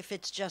okay if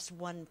it's just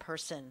one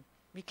person,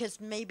 because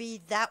maybe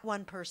that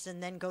one person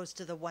then goes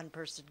to the one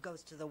person,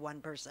 goes to the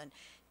one person.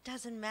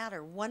 Doesn't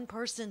matter. One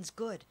person's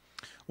good.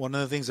 One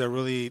of the things that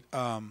really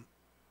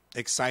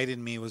excited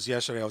me was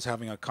yesterday I was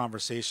having a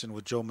conversation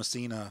with Joe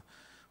Messina,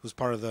 who's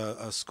part of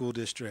the school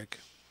district,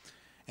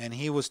 and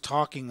he was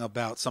talking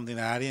about something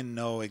that I didn't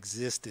know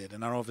existed,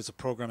 and I don't know if it's a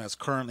program that's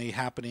currently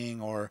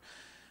happening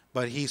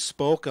but he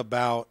spoke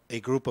about a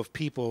group of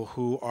people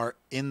who are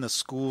in the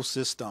school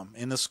system,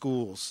 in the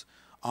schools,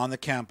 on the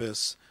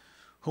campus,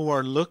 who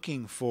are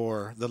looking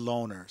for the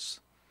loners,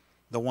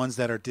 the ones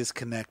that are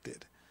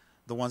disconnected,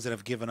 the ones that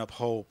have given up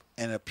hope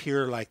and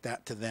appear like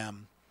that to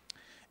them.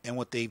 And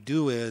what they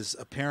do is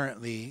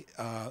apparently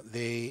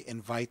they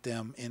invite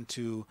them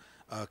into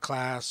a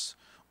class,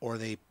 or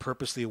they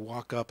purposely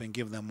walk up and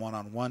give them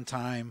one-on-one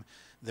time.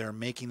 They're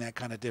making that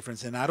kind of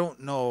difference. And I don't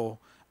know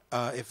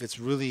if it's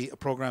really a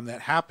program that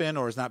happened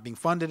or is not being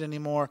funded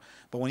anymore.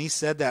 But when he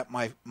said that,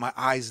 my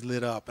eyes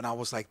lit up, and I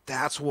was like,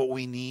 that's what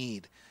we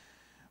need.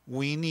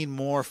 We need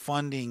more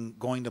funding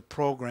going to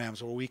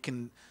programs where we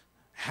can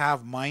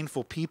have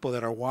mindful people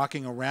that are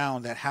walking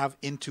around that have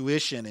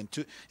intuition,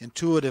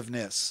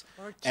 intuitiveness,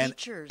 or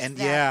teachers and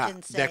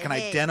that can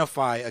hey,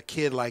 identify a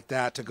kid like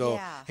that to go,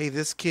 hey,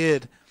 this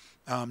kid,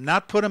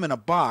 not put him in a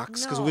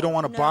box, because we don't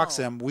want to box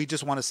him. We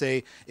just want to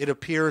say it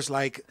appears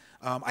like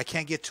I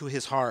can't get to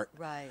his heart.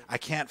 Right. I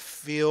can't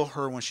feel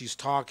her when she's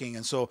talking.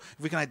 And so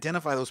if we can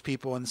identify those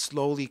people and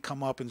slowly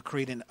come up and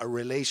create a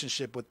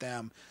relationship with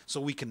them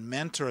so we can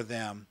mentor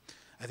them,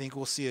 I think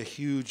we'll see a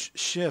huge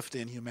shift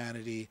in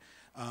humanity.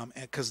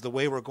 Because the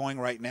way we're going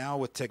right now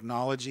with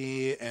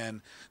technology and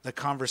the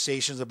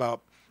conversations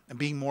about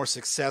being more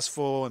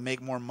successful and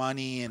make more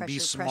money and be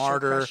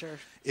smarter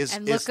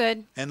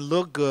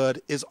look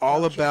good is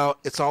all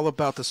about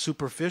the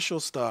superficial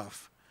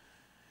stuff.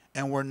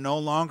 And we're no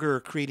longer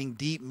creating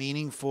deep,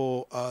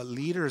 meaningful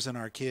leaders in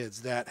our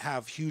kids that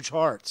have huge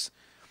hearts.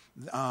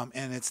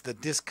 And it's the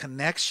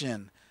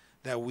disconnection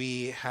that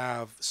we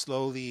have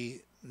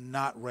slowly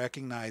not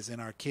recognized in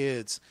our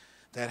kids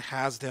that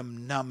has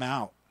them numb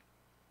out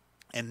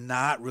and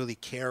not really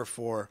care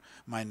for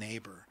my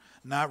neighbor,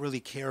 not really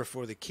care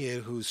for the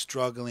kid who's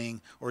struggling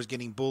or is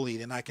getting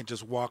bullied, and I can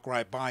just walk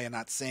right by and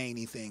not say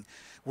anything.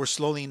 We're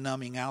slowly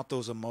numbing out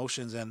those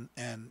emotions, and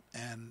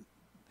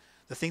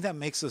the thing that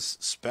makes us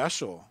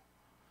special.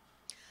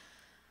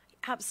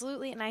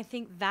 Absolutely, and I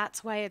think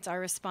that's why it's our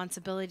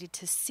responsibility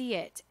to see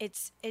it.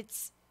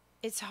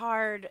 It's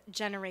hard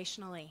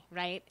generationally,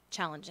 right?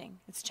 Challenging.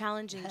 It's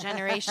challenging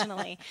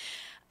generationally.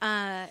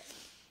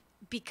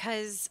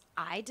 Because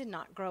I did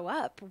not grow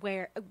up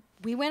where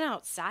we went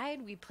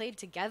outside, we played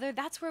together.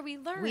 That's where we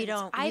learned.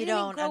 I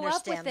didn't grow understand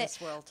up with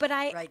this world, but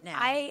right now.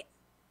 I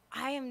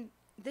am.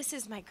 This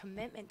is my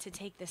commitment to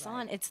take this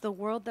on. It's the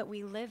world that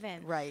we live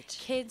in. Right.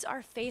 Kids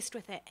are faced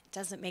with it. It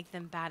doesn't make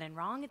them bad and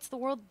wrong. It's the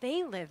world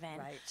they live in.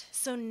 Right.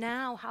 So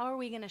now, how are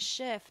we going to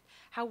shift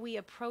how we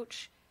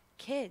approach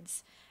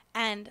kids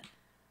and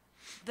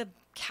the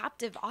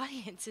captive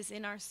audience is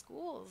in our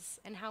schools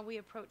and how we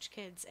approach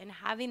kids and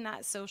having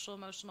that social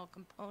emotional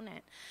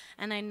component.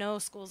 And I know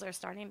schools are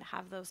starting to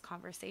have those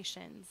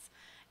conversations,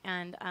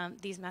 and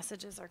these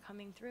messages are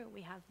coming through.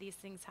 We have these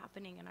things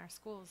happening in our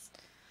schools.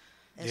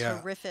 As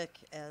horrific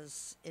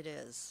as it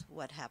is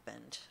what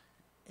happened,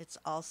 it's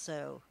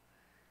also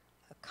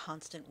a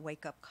constant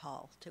wake-up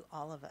call to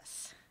all of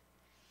us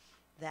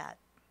that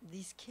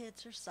these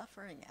kids are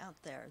suffering out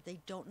there. They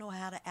don't know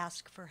how to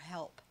ask for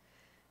help.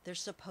 They're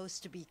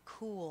supposed to be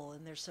cool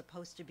and they're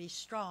supposed to be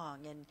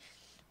strong, and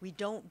we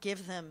don't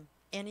give them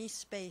any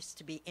space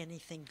to be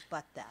anything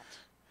but that.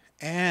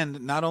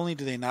 And not only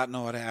do they not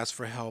know how to ask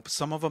for help,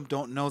 some of them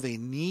don't know they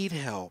need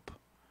help.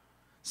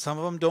 Some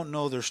of them don't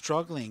know they're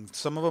struggling.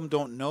 Some of them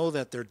don't know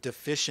that they're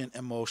deficient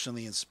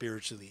emotionally and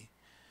spiritually.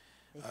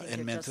 They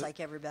think they're just like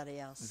everybody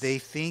else. They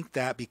think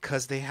that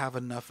because they have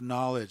enough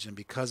knowledge and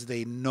because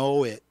they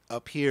know it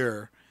up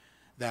here,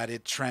 that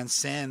it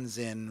transcends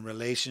in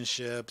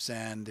relationships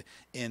and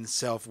in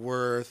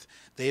self-worth.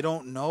 They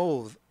don't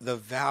know the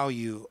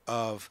value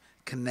of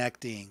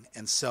connecting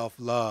and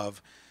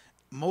self-love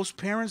most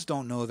parents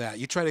don't know that.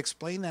 You try to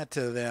explain that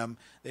to them,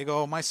 they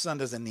go, oh, my son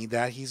doesn't need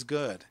that. He's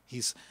good.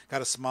 He's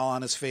got a smile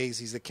on his face.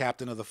 He's the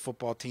captain of the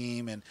football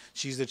team, and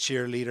she's the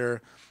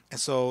cheerleader. And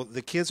so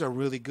the kids are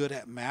really good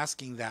at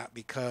masking that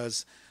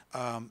because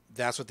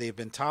that's what they've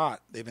been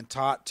taught. They've been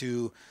taught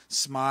to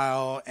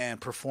smile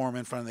and perform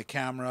in front of the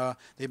camera.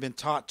 They've been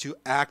taught to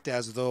act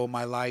as though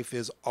my life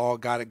is all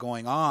got it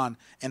going on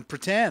and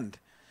pretend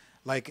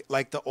like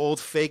the old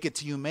fake it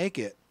till you make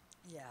it.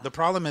 Yeah. The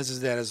problem is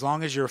that as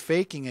long as you're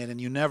faking it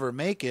and you never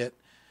make it,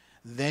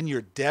 then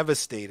you're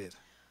devastated.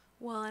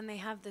 Well, and they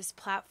have this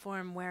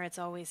platform where it's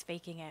always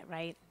faking it,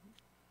 right?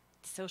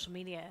 Social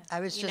media. I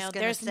was you just know,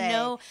 gonna there's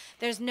say.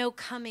 there's no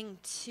coming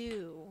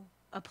to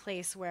a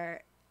place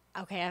where,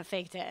 okay, I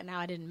faked it and now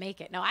I didn't make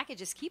it. No, I could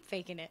just keep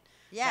faking it.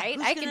 Yeah, right?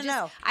 who's I gonna can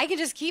know? I can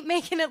just keep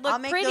making it look I'll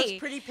make pretty. those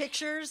pretty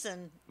pictures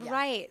and yeah.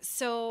 Right.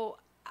 So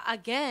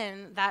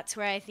again, that's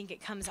where I think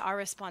it comes our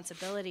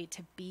responsibility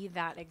to be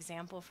that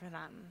example for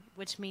them,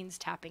 which means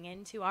tapping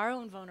into our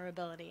own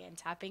vulnerability and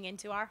tapping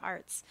into our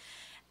hearts.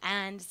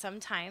 And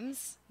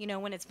sometimes, you know,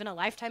 when it's been a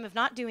lifetime of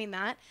not doing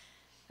that,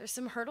 there's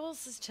some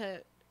hurdles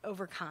to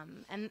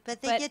overcome.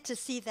 But they get to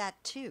see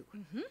that too.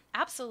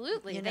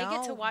 Absolutely. You They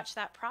get to know? watch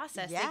that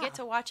process. Yeah. They get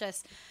to watch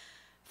us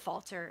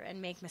falter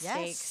and make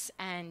mistakes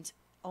and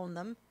Own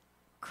them.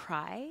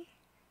 cry,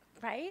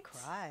 right?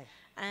 Cry.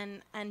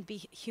 And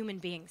be human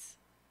beings.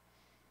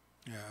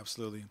 Yeah,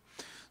 absolutely.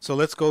 So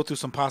let's go through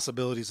some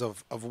possibilities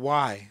of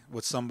why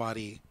would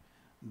somebody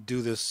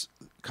do this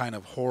kind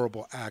of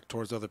horrible act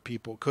towards other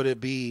people. Could it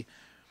be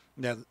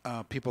that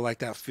people like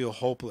that feel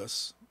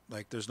hopeless,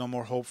 like there's no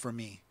more hope for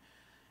me,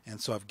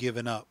 and so I've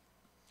given up,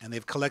 and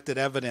they've collected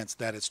evidence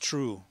that it's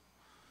true,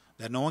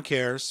 that no one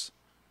cares,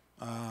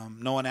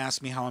 no one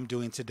asks me how I'm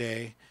doing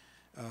today,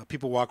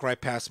 people walk right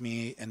past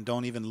me and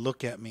don't even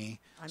look at me,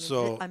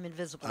 I'm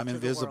invisible. I'm to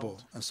invisible. The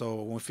world. And so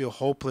when we feel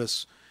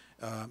hopeless,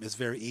 it's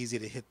very easy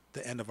to hit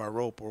the end of our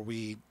rope, where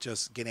we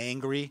just get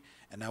angry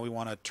and now we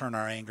want to turn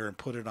our anger and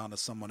put it onto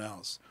someone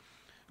else.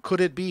 Could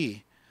it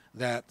be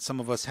that some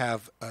of us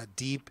have a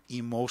deep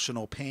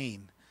emotional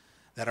pain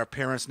that our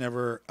parents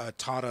never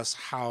taught us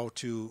how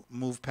to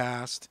move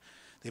past?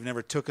 They've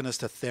never taken us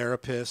to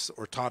therapists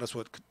or taught us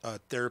what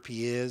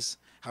therapy is,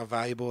 how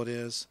valuable it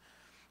is.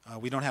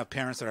 We don't have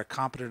parents that are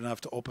competent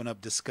enough to open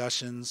up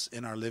discussions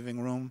in our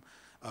living room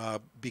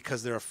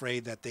because they're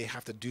afraid that they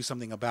have to do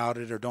something about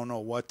it or don't know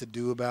what to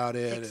do about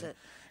it, Fix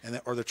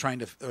it. or they're trying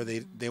to, or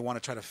they want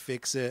to try to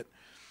fix it.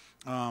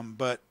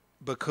 But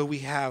could we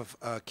have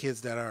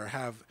kids that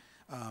have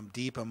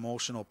deep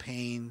emotional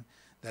pain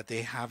that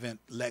they haven't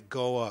let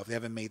go of, they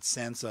haven't made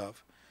sense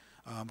of?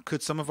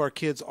 Could some of our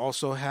kids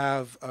also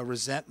have a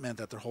resentment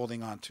that they're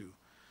holding on to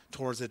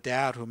towards a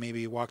dad who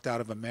maybe walked out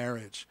of a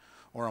marriage,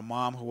 or a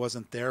mom who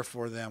wasn't there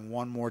for them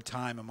one more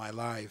time in my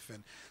life?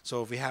 And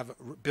so if we have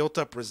built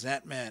up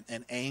resentment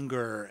and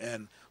anger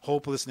and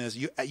hopelessness,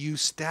 you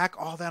stack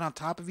all that on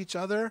top of each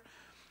other,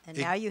 And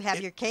now you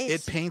have your case.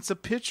 It paints a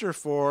picture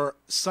for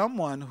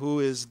someone who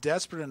is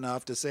desperate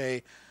enough to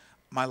say,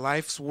 my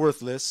life's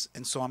worthless,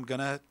 and so I'm going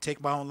to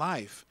take my own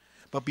life.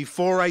 But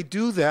before I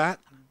do that,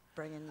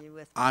 Bringing you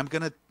with. I'm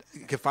going to,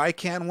 if I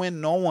can't win,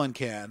 no one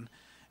can.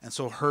 And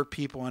so hurt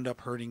people end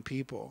up hurting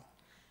people.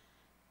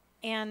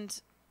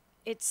 And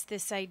it's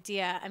this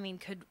idea, I mean,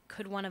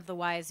 could one of the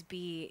whys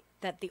be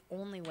that the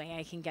only way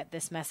I can get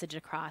this message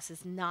across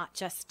is not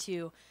just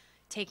to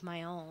take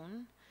my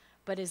own,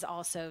 but is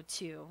also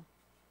to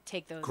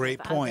take those Great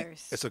of point.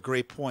 others? It's a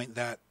great point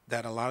that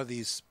a lot of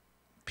these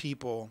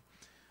people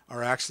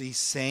are actually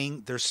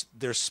saying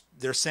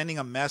they're sending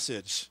a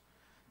message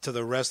to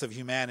the rest of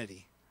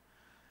humanity.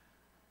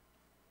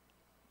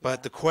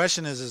 But the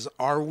question is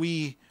are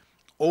we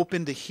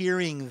open to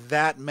hearing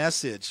that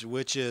message,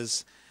 which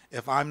is,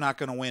 if I'm not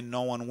going to win,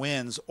 no one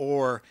wins,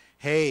 or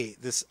hey,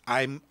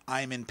 I'm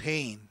in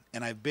pain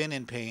and I've been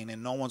in pain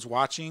and no one's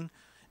watching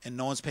and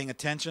no one's paying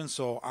attention,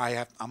 so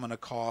I'm going to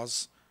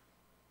cause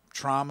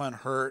trauma and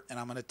hurt and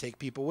I'm going to take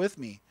people with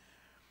me?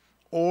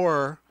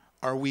 Or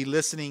are we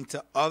listening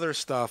to other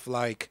stuff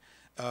like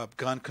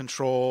gun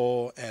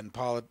control and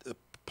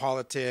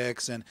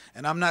politics? And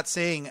I'm not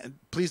saying,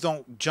 please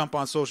don't jump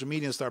on social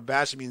media and start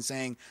bashing me and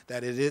saying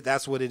that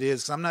that's what it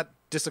is, 'cause I'm not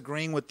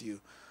disagreeing with you.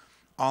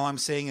 All I'm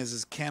saying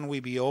is can we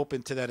be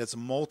open to that it's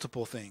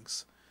multiple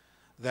things?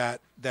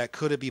 That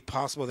could it be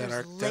possible that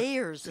There's our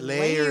layers and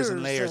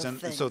and layers and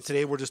of so things.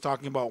 today we're just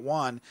talking about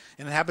one,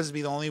 and it happens to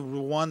be the only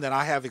one that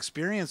I have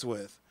experience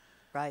with.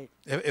 Right.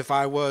 If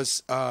I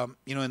was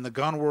in the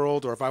gun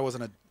world, or if I was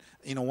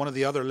in one of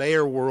the other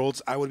layer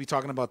worlds, I would be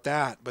talking about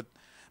that. But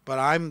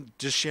I'm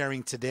just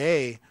sharing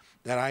today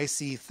that I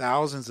see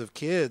thousands of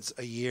kids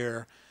a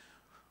year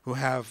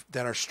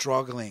that are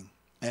struggling.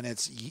 And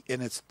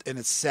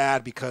it's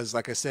sad because,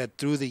 like I said,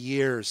 through the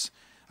years,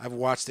 I've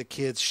watched the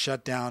kids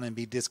shut down and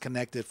be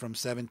disconnected from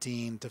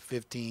 17 to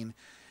 15.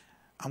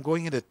 I'm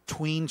going into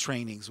tween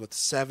trainings with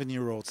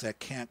 7-year-olds that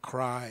can't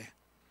cry.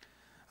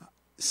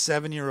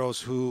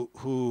 7-year-olds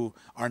who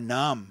are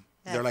numb.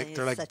 That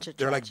is such a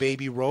They're like tragedy.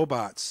 baby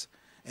robots,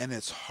 And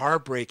it's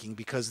heartbreaking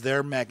because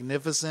their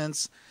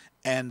magnificence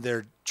and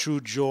their true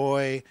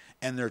joy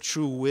and their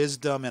true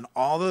wisdom and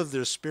all of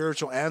their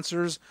spiritual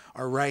answers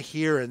are right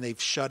here, and they've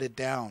shut it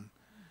down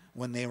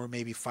when they were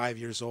maybe 5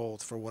 years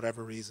old for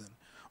whatever reason,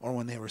 or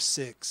when they were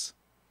 6.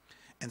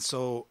 And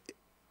so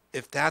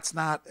if that's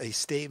not a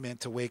statement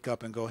to wake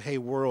up and go, hey,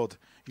 world,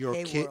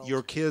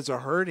 your kids are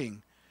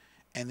hurting,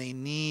 and they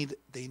need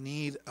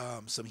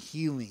some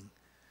healing.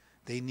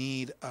 They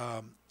need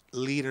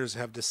leaders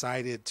have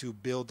decided to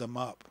build them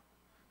up,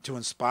 to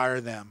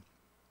inspire them,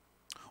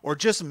 or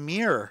just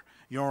mirror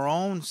your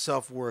own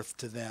self-worth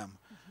to them.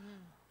 Mm-hmm.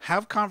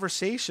 Have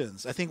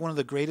conversations. I think one of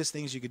the greatest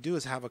things you could do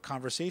is have a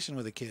conversation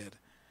with a kid,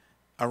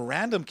 a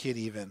random kid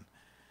even.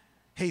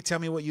 Hey, tell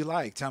me what you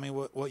like. Tell me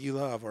what you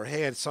love. Or,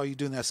 hey, I saw you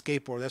doing that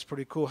skateboard. That's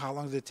pretty cool. How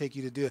long did it take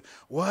you to do it?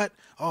 What?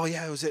 Oh,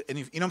 yeah, it was it. And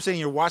you know what I'm saying?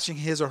 You're watching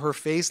his or her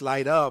face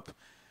light up.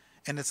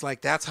 And it's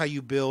like, that's how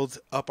you build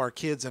up our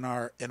kids in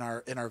our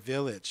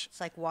village.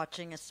 It's like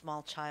watching a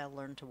small child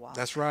learn to walk.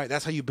 That's right.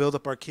 That's how you build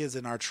up our kids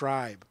in our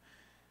tribe.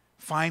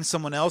 Find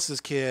someone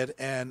else's kid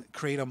and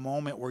create a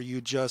moment where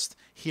you just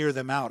hear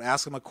them out.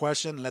 Ask them a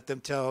question, let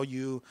them tell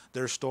you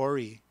their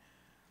story.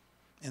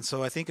 And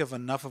so I think if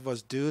enough of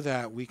us do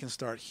that, we can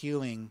start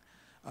healing,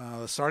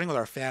 starting with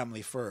our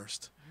family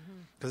first.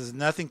 Because there's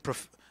nothing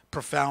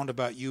profound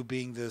about you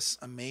being this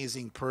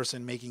amazing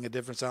person making a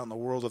difference out in the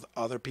world with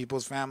other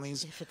people's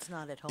families if it's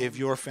not at home, if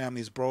your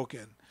family's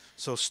broken.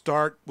 So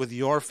start with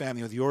your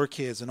family, with your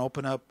kids, and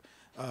open up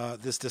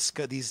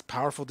these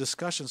powerful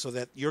discussions so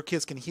that your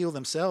kids can heal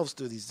themselves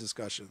through these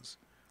discussions.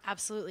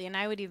 Absolutely. And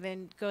I would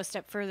even go a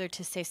step further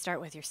to say start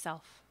with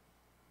yourself,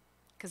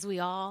 because we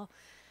all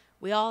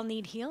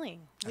need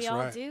healing. We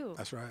all do.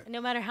 That's right. No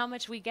matter how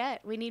much we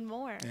get, we need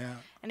more. Yeah.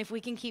 And if we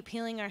can keep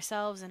healing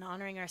ourselves and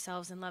honoring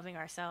ourselves and loving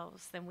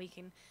ourselves, then we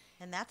can.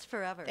 And that's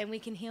forever. Then we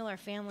can heal our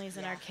families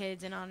and our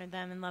kids and honor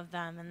them and love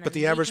them. And but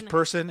the average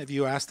person, if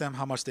you ask them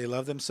how much they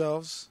love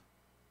themselves,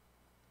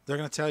 they're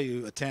going to tell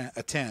you a 10.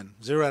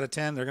 0 out of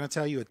 10, they're going to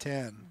tell you a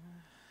 10.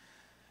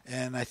 Mm-hmm.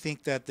 And I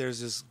think that there's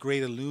this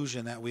great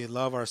illusion that we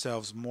love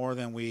ourselves more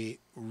than we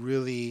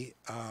really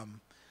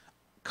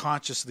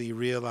consciously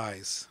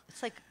realize.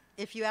 It's like,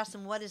 if you ask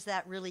them, what does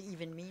that really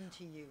even mean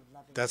to you?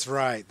 Loving That's yourself?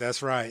 right.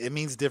 That's right. It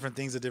means different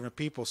things to different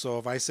people. So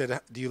if I said,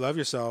 do you love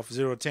yourself?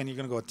 0 to 10, you're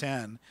going to go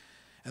 10.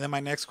 And then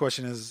my next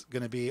question is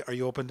going to be, are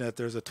you open to that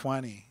there's a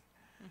 20?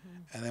 Mm-hmm.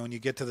 And then when you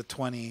get to the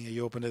 20, are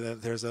you open to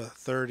that there's a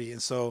 30?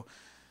 And so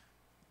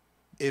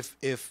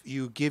if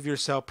you give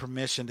yourself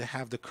permission to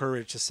have the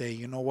courage to say,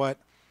 you know what,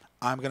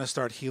 I'm going to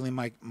start healing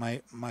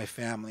my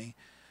family,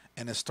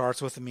 and it starts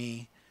with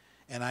me.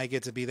 And I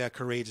get to be that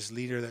courageous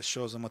leader that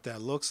shows them what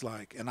that looks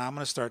like. And I'm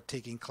going to start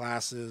taking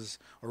classes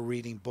or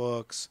reading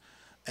books.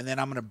 And then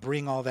I'm going to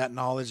bring all that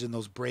knowledge and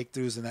those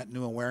breakthroughs and that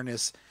new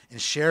awareness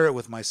and share it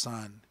with my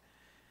son.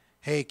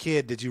 Hey,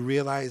 kid, did you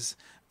realize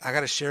I got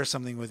to share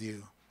something with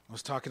you? I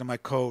was talking to my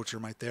coach or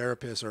my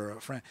therapist or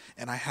a friend,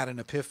 and I had an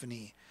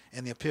epiphany.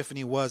 And the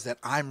epiphany was that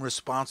I'm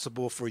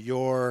responsible for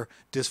your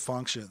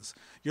dysfunctions.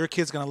 Your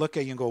kid's going to look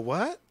at you and go,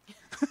 what?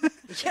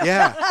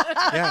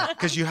 Yeah,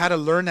 because you had to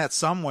learn that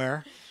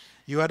somewhere.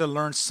 You had to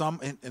learn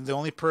and the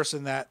only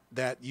person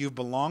that you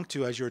belonged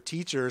to as your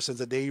teacher since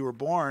the day you were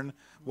born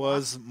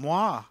was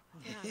moi.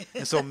 Yeah.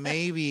 And so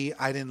maybe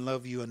I didn't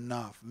love you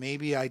enough.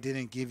 Maybe I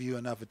didn't give you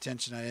enough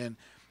attention. I didn't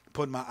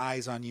put my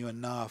eyes on you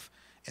enough.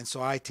 And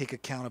so I take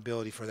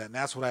accountability for that. And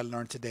that's what I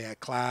learned today at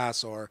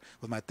class or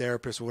with my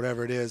therapist or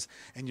whatever it is.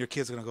 And your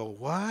kid's going to go,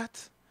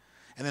 what?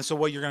 And then so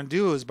what you're going to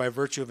do is, by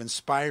virtue of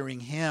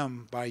inspiring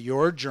him by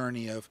your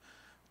journey of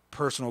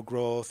personal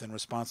growth and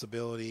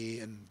responsibility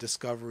and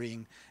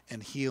discovering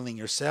and healing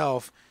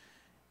yourself,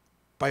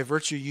 by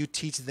virtue you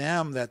teach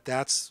them that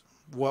that's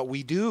what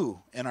we do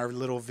in our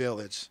little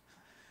village.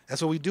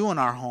 That's what we do in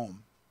our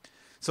home.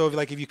 So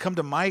if you come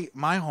to my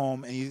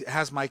home and you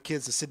ask my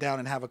kids to sit down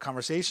and have a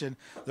conversation,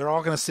 they're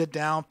all going to sit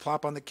down,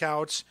 plop on the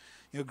couch,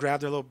 grab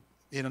their little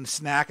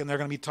snack, and they're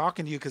going to be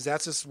talking to you, because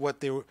that's just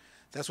what they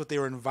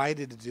were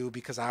invited to do,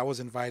 because I was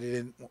invited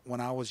in when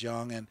I was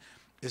young. And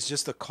it's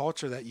just a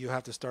culture that you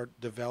have to start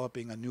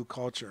developing, a new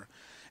culture.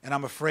 And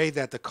I'm afraid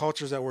that the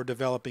cultures that we're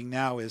developing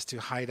now is to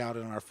hide out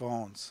on our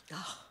phones.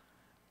 Oh.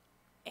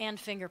 And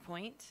finger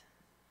point.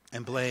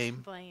 And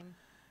blame.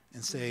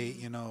 And say,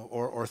 Mm-hmm.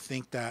 or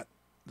think that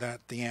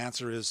the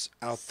answer is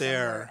out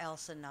Somewhere there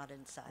else and not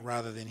inside.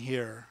 rather than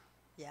here.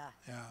 Yeah.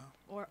 Yeah.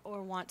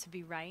 Or want to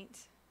be right.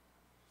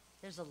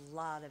 There's a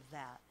lot of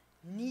that.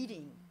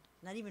 Needing.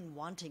 Not even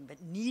wanting, but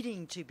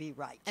needing to be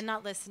right. And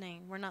not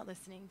listening. We're not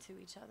listening to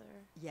each other.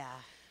 Yeah.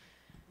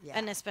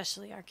 And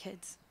especially our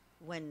kids.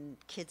 When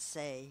kids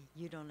say,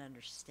 you don't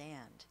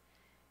understand,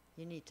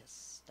 you need to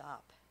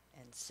stop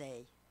and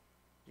say,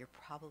 you're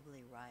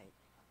probably right.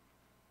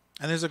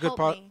 And there's a good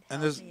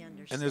there's a good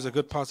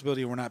understand.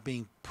 possibility we're not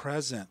being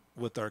present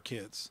with our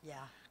kids. Yeah.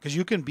 Because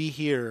you can be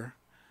here,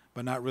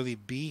 but not really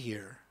be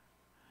here,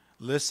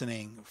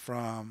 listening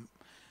from.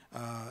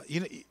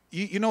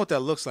 You know what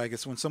that looks like.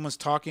 It's when someone's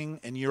talking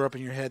and you're up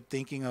in your head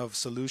thinking of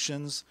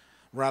solutions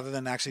rather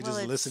than actually Well,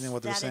 just it's listening to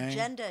what they're that saying.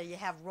 agenda you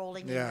have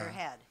rolling in your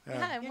head.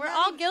 Yeah, You're we're not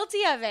all even-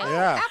 guilty of it.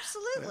 Yeah.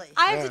 Absolutely.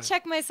 I have to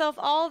check myself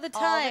all the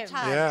time. All the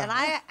time. Yeah. And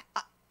I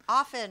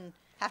often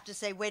have to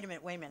say, wait a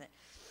minute.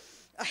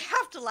 I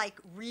have to like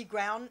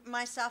reground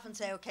myself and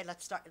say, okay,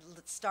 let's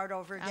start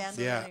over again.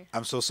 Absolutely. Yeah,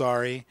 I'm so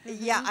sorry.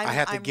 Yeah, I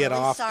had to I'm get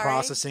really off sorry.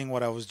 processing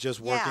what I was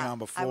just working Yeah, on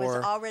before. I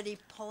was already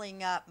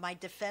pulling up my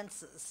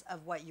defenses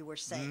of what you were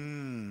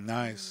saying.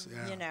 Nice.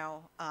 Yeah. You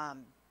know,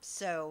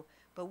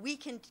 but we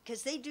can,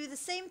 because they do the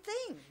same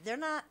thing. They're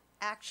not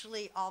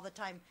actually all the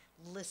time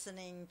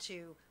listening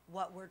to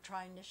what we're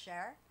trying to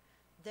share.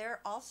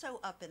 They're also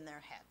up in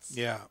their heads.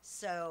 Yeah.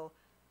 So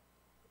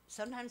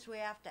sometimes we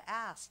have to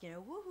ask,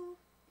 woohoo,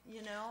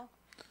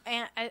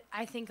 And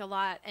I think a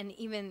lot, and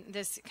even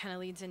this kind of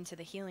leads into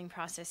the healing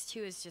process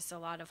too, is just a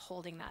lot of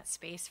holding that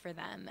space for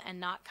them and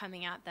not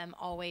coming at them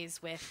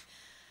always with,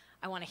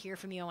 I want to hear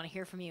from you, I want to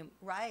hear from you.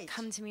 Right.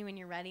 Come to me when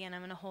you're ready, and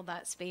I'm going to hold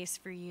that space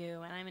for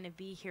you, and I'm going to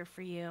be here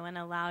for you and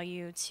allow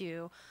you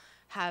to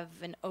have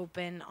an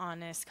open,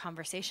 honest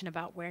conversation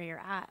about where you're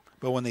at.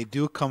 But when they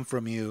do come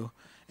from you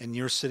and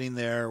you're sitting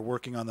there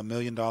working on the $1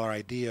 million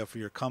idea for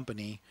your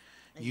company,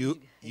 you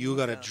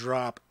got to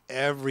drop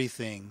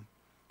everything,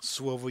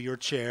 swivel your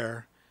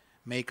chair,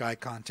 make eye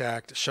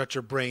contact, shut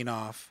your brain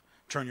off,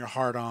 turn your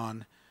heart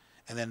on,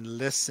 and then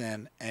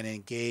listen and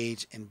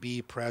engage and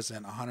be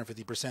present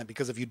 150%.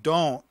 Because if you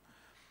don't,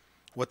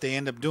 what they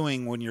end up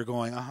doing when you're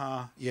going,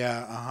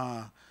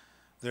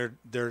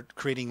 they're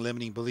creating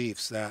limiting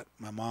beliefs that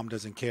my mom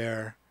doesn't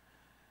care,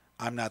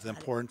 I'm not that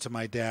important to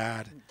my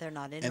dad. They're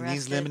not interested. And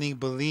these limiting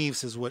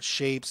beliefs is what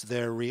shapes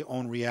their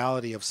own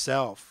reality of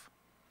self.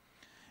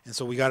 And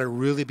so we got to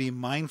really be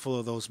mindful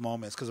of those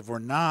moments, because if we're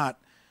not,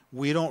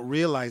 we don't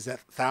realize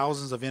that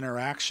thousands of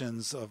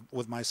interactions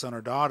with my son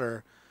or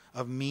daughter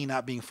of me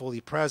not being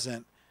fully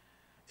present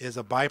is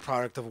a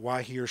byproduct of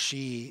why he or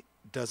she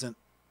doesn't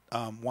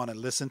want to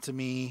listen to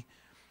me,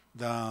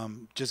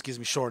 just gives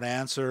me short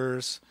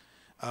answers,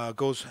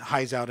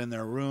 hides out in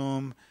their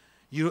room.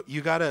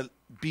 You got to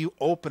be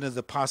open to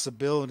the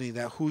possibility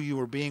that who you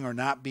were being or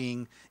not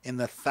being in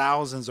the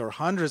thousands or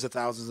hundreds of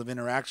thousands of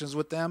interactions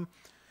with them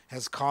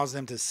has caused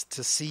them to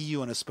see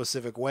you in a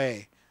specific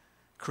way,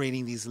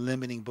 creating these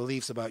limiting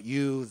beliefs about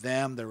you,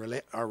 them,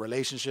 our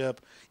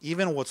relationship,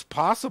 even what's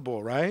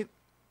possible, right?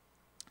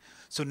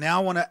 So now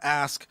I want to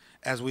ask,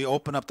 as we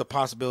open up the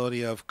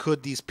possibility of,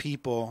 could these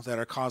people that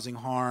are causing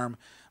harm,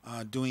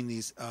 doing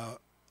these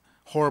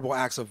horrible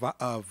acts of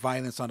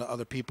violence onto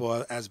other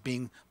people as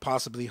being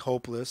possibly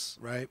hopeless,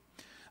 right?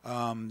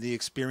 The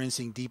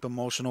experiencing deep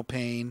emotional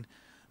pain,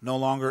 no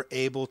longer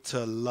able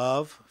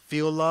to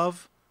feel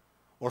love,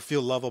 or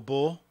feel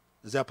lovable.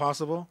 Is that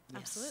possible?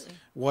 Absolutely.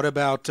 What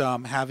about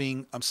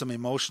having some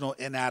emotional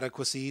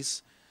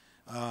inadequacies?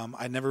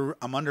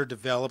 I'm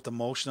underdeveloped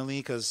emotionally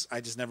because I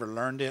just never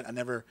learned it. I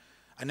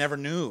never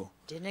knew.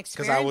 Didn't experience it.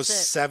 Because I was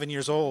 7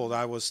 years old.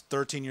 I was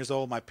 13 years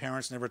old. My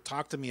parents never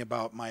talked to me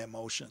about my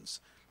emotions.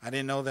 I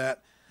didn't know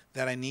that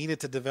I needed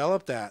to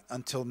develop that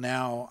until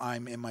now.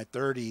 I'm in my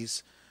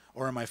 30s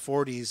or in my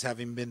 40s,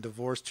 having been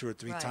divorced 2 or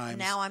 3 times.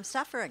 Now I'm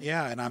suffering.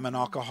 Yeah, and I'm an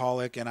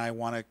alcoholic, and I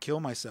want to kill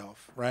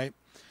myself, right?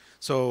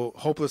 So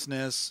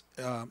hopelessness,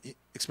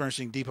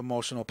 experiencing deep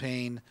emotional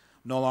pain,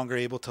 no longer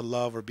able to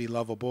love or be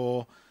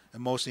lovable,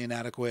 emotionally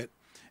inadequate.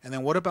 And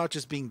then what about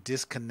just being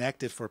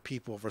disconnected for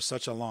people for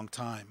such a long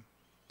time?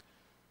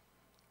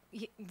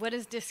 What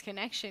does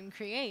disconnection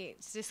create?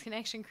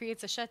 Disconnection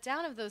creates a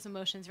shutdown of those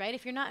emotions, right?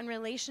 If you're not in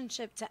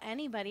relationship to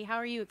anybody, how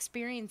are you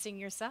experiencing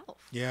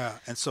yourself? Yeah,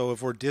 and so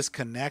if we're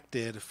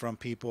disconnected from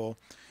people,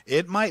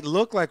 it might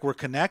look like we're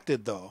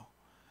connected, though.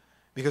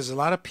 Because there's a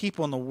lot of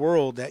people in the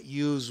world that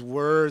use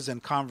words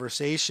and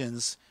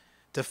conversations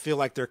to feel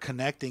like they're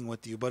connecting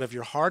with you. But if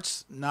your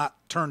heart's not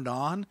turned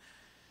on,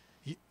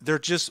 they're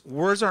just,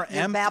 words are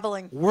empty.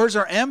 Babbling. Words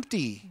are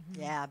empty.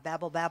 Yeah,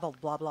 babble, blah,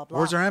 blah, blah.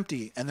 Words are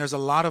empty. And there's a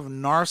lot of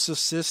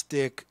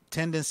narcissistic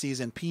tendencies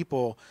in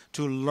people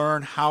to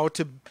learn how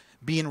to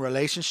be in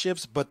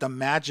relationships, but the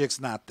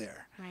magic's not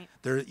there. Right.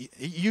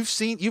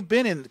 You've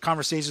been in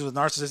conversations with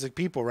narcissistic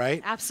people,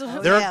 right?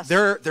 Absolutely.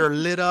 They're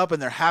lit up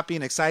and they're happy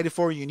and excited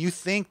for you, and you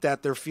think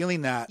that they're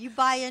feeling that. You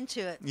buy into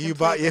it. You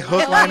buy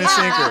hook, line, and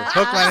sinker.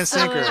 Hook, line, and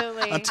sinker.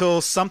 Absolutely.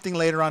 Until something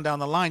later on down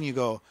the line, you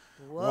go,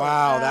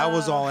 wow, that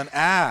was all an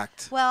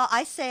act. Well,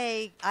 I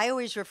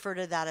always refer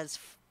to that as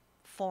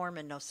form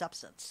and no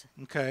substance.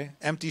 Okay.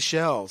 Empty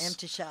shells.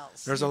 Empty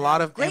shells. There's a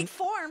lot of great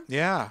form.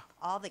 Yeah.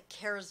 All the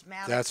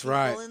charismatic That's people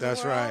right. in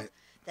That's the world right.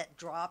 that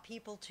draw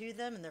people to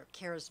them, and they're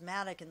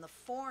charismatic, and the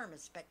form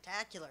is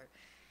spectacular,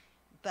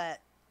 but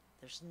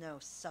there's no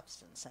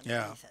substance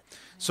underneath it.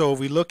 So if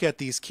we look at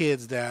these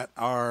kids that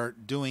are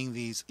doing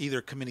these,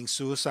 either committing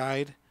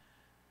suicide,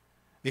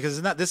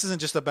 because this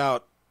isn't just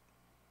about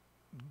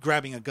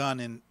grabbing a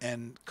gun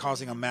and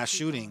causing a mass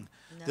shooting.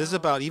 No. This is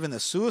about even the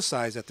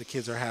suicides that the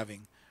kids are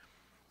having.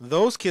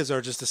 Those kids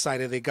are just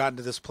decided they got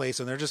into this place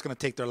and they're just going to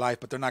take their life,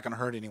 but they're not going to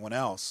hurt anyone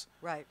else.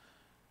 Right.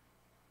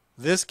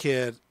 This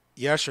kid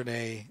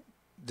yesterday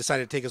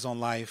decided to take his own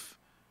life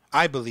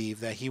I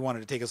believe that he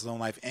wanted to take his own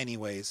life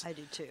anyways. I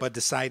do too. But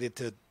decided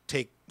to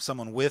take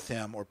someone with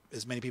him, or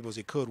as many people as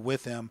he could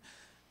with him,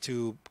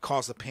 to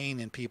cause the pain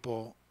in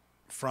people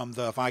from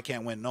the, if I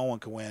can't win, no one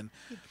can win.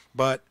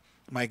 But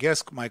my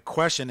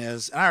question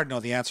is, I already know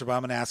the answer, but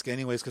I'm going to ask it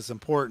anyways because it's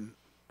important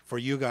for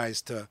you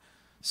guys to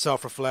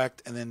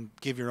self-reflect and then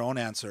give your own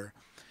answer.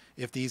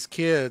 If these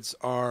kids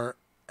are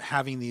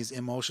having these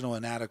emotional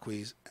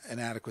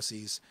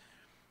inadequacies,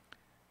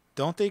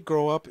 don't they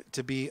grow up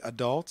to be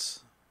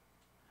adults?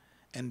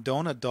 And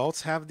don't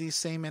adults have these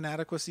same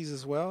inadequacies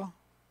as well?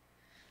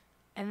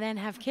 And then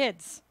have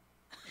kids.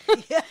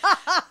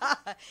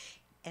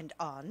 And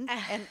on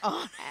and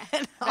on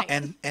and on.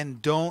 Right.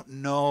 And don't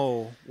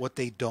know what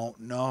they don't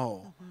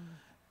know. Mm-hmm.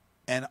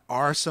 And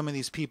are some of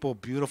these people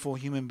beautiful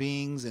human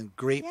beings and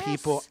great Yes.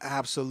 people?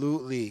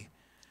 Absolutely.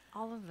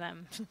 All of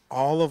them.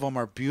 All of them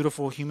are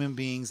beautiful human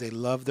beings. They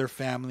love their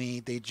family.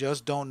 They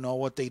just don't know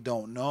what they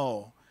don't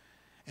know.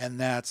 And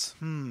that's,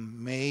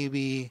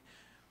 maybe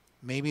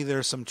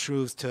there's some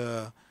truth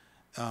to,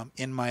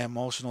 in my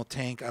emotional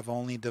tank, I've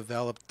only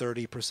developed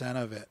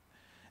 30% of it.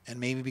 And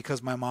maybe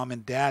because my mom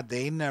and dad,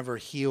 they never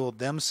healed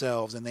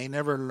themselves and they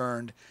never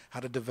learned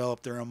how to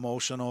develop their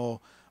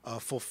emotional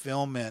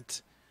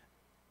fulfillment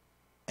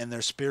and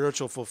their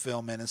spiritual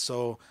fulfillment. And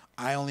so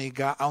I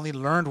only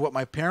learned what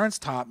my parents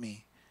taught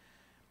me.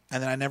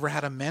 And then I never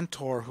had a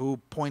mentor who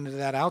pointed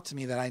that out to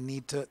me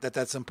that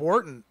that's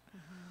important.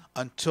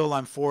 Until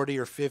I'm 40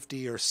 or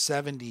 50 or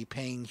 70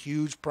 paying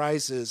huge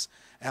prices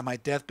at my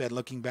deathbed,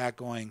 looking back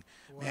going,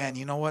 man,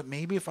 you know what?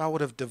 Maybe if I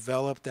would have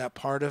developed that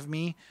part of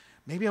me,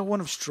 maybe I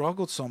wouldn't have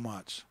struggled so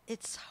much.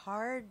 It's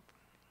hard.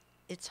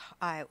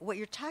 What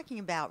you're talking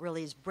about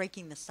really is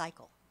breaking the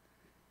cycle.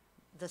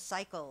 The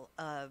cycle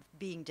of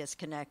being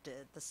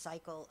disconnected, the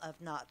cycle of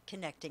not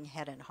connecting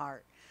head and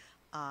heart.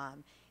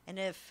 And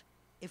if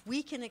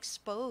we can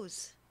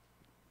expose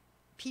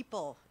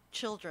people,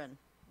 children,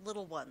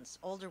 little ones,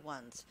 older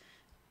ones,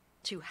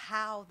 to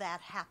how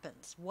that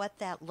happens, what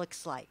that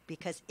looks like,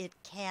 because it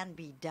can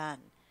be done.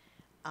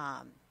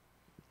 I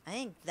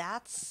think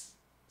that's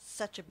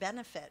such a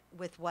benefit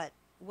with what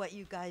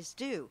you guys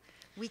do.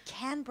 We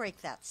can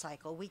break that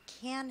cycle. We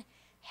can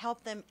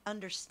help them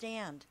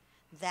understand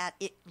that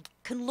it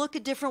can look a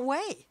different way.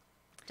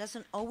 It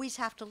doesn't always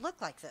have to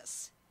look like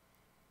this.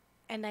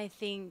 And I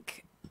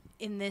think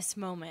in this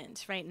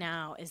moment right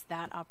now is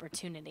that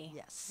opportunity.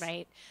 Yes.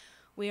 Right?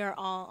 We are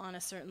all on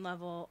a certain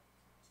level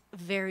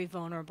very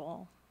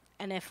vulnerable.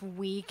 And if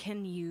we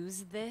can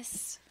use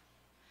this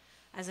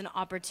as an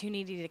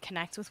opportunity to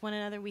connect with one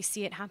another, we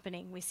see it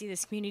happening. We see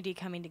this community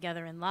coming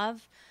together in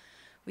love.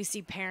 We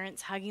see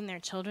parents hugging their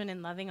children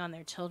and loving on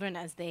their children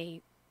as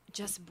they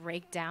just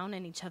break down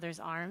in each other's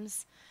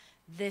arms.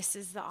 This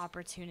is the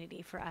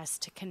opportunity for us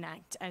to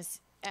connect as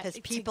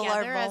people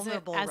together are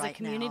vulnerable as a right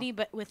community, now.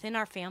 But within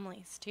our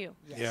families too.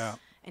 Yes. Yeah.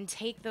 And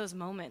take those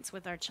moments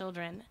with our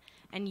children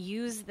and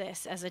use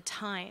this as a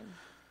time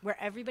where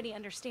everybody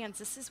understands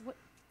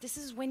this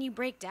is when you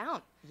break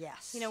down.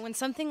 Yes. You know, when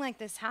something like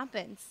this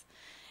happens,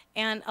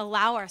 and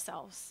allow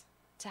ourselves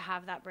to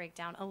have that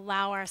breakdown,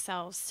 allow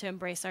ourselves to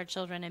embrace our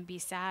children and be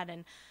sad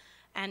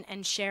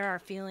and share our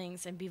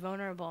feelings and be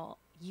vulnerable.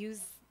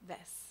 Use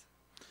this.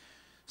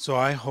 So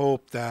I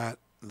hope that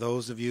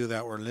those of you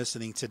that were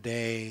listening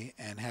today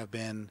and have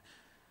been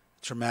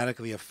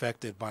traumatically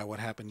affected by what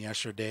happened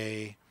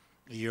yesterday,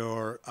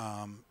 you're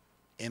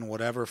in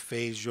whatever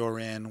phase you're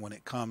in when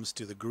it comes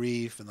to the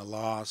grief and the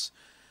loss,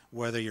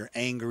 whether you're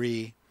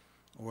angry,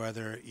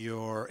 whether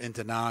you're in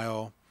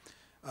denial,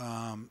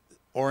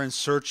 or in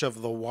search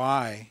of the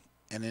why,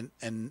 and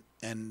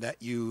that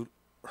you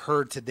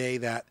heard today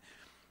that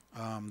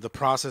the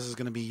process is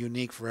going to be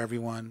unique for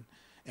everyone,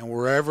 and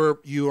wherever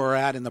you are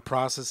at in the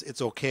process,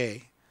 it's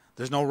okay.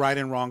 There's no right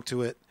and wrong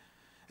to it.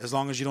 As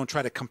long as you don't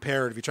try to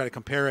compare it. If you try to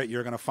compare it,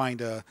 you're going to find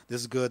this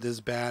is good, this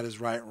is bad, this is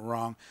right and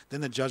wrong.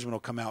 Then the judgment will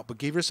come out. But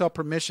give yourself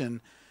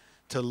permission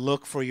to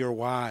look for your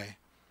why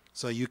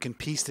so you can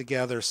piece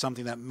together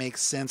something that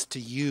makes sense to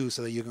you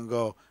so that you can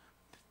go,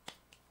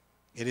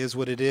 it is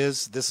what it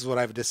is. This is what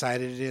I've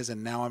decided it is,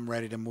 and now I'm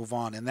ready to move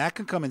on. And that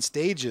can come in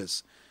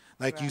stages.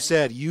 Like you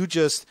said, you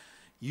just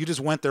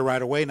went there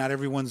right away. Not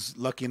everyone's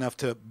lucky enough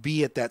to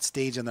be at that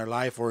stage in their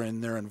life or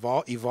in their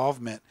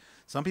evolvement.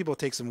 Some people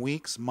take some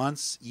weeks,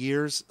 months,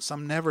 years.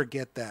 Some never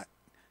get that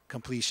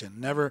completion.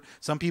 Never.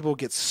 Some people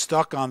get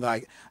stuck on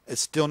it's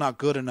still not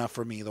good enough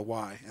for me, the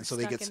why. And so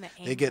they get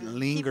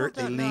linger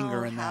People don't in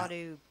know that. how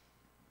to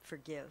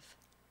forgive.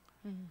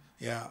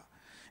 Yeah.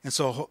 And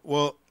so,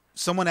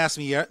 someone asked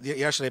me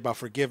yesterday about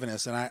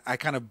forgiveness, and I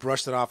kind of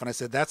brushed it off, and I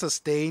said, that's a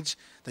stage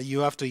that you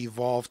have to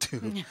evolve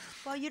to.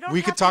 Well, you don't We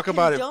have could to talk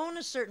about it. condone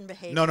a certain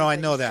behavior. No, I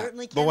but know you that.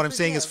 certainly But can what I'm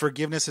saying is forgive.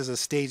 forgiveness is a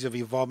stage of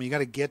evolvement. You got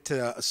to get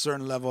to a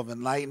certain level of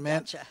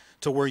enlightenment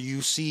to where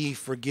you see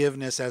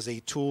forgiveness as a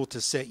tool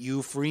to set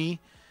you free.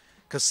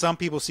 Because some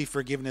people see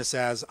forgiveness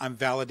as I'm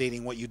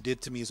validating what you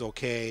did to me is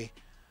okay,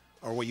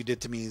 or what you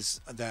did to me is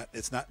that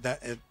it's not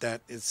that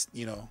it's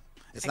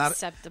it's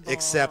Acceptable. not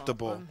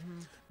acceptable.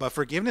 But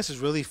forgiveness is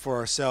really for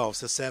ourselves,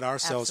 to set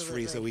ourselves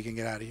free so Absolutely. we can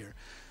get out of here.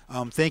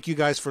 Thank you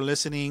guys for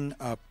listening.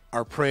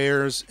 Our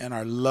prayers and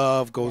our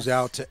love goes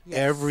out to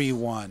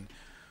everyone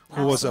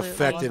who was Absolutely.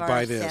 affected All of by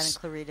our this. Santa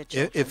Clarita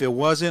children. If it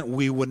wasn't,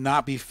 we would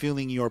not be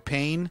feeling your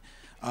pain.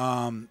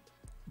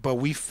 But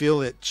we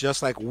feel it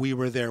just like we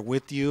were there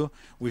with you.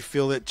 We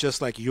feel it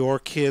just like your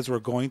kids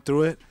were going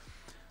through it.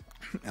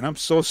 And I'm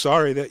so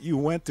sorry that you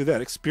went through that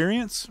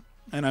experience.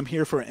 And I'm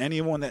here for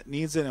anyone that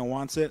needs it and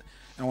wants it.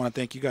 And I want to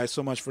thank you guys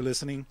so much for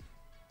listening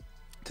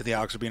to the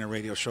Alex Urbina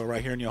Radio Show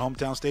right here in your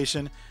hometown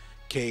station,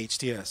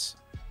 KHTS.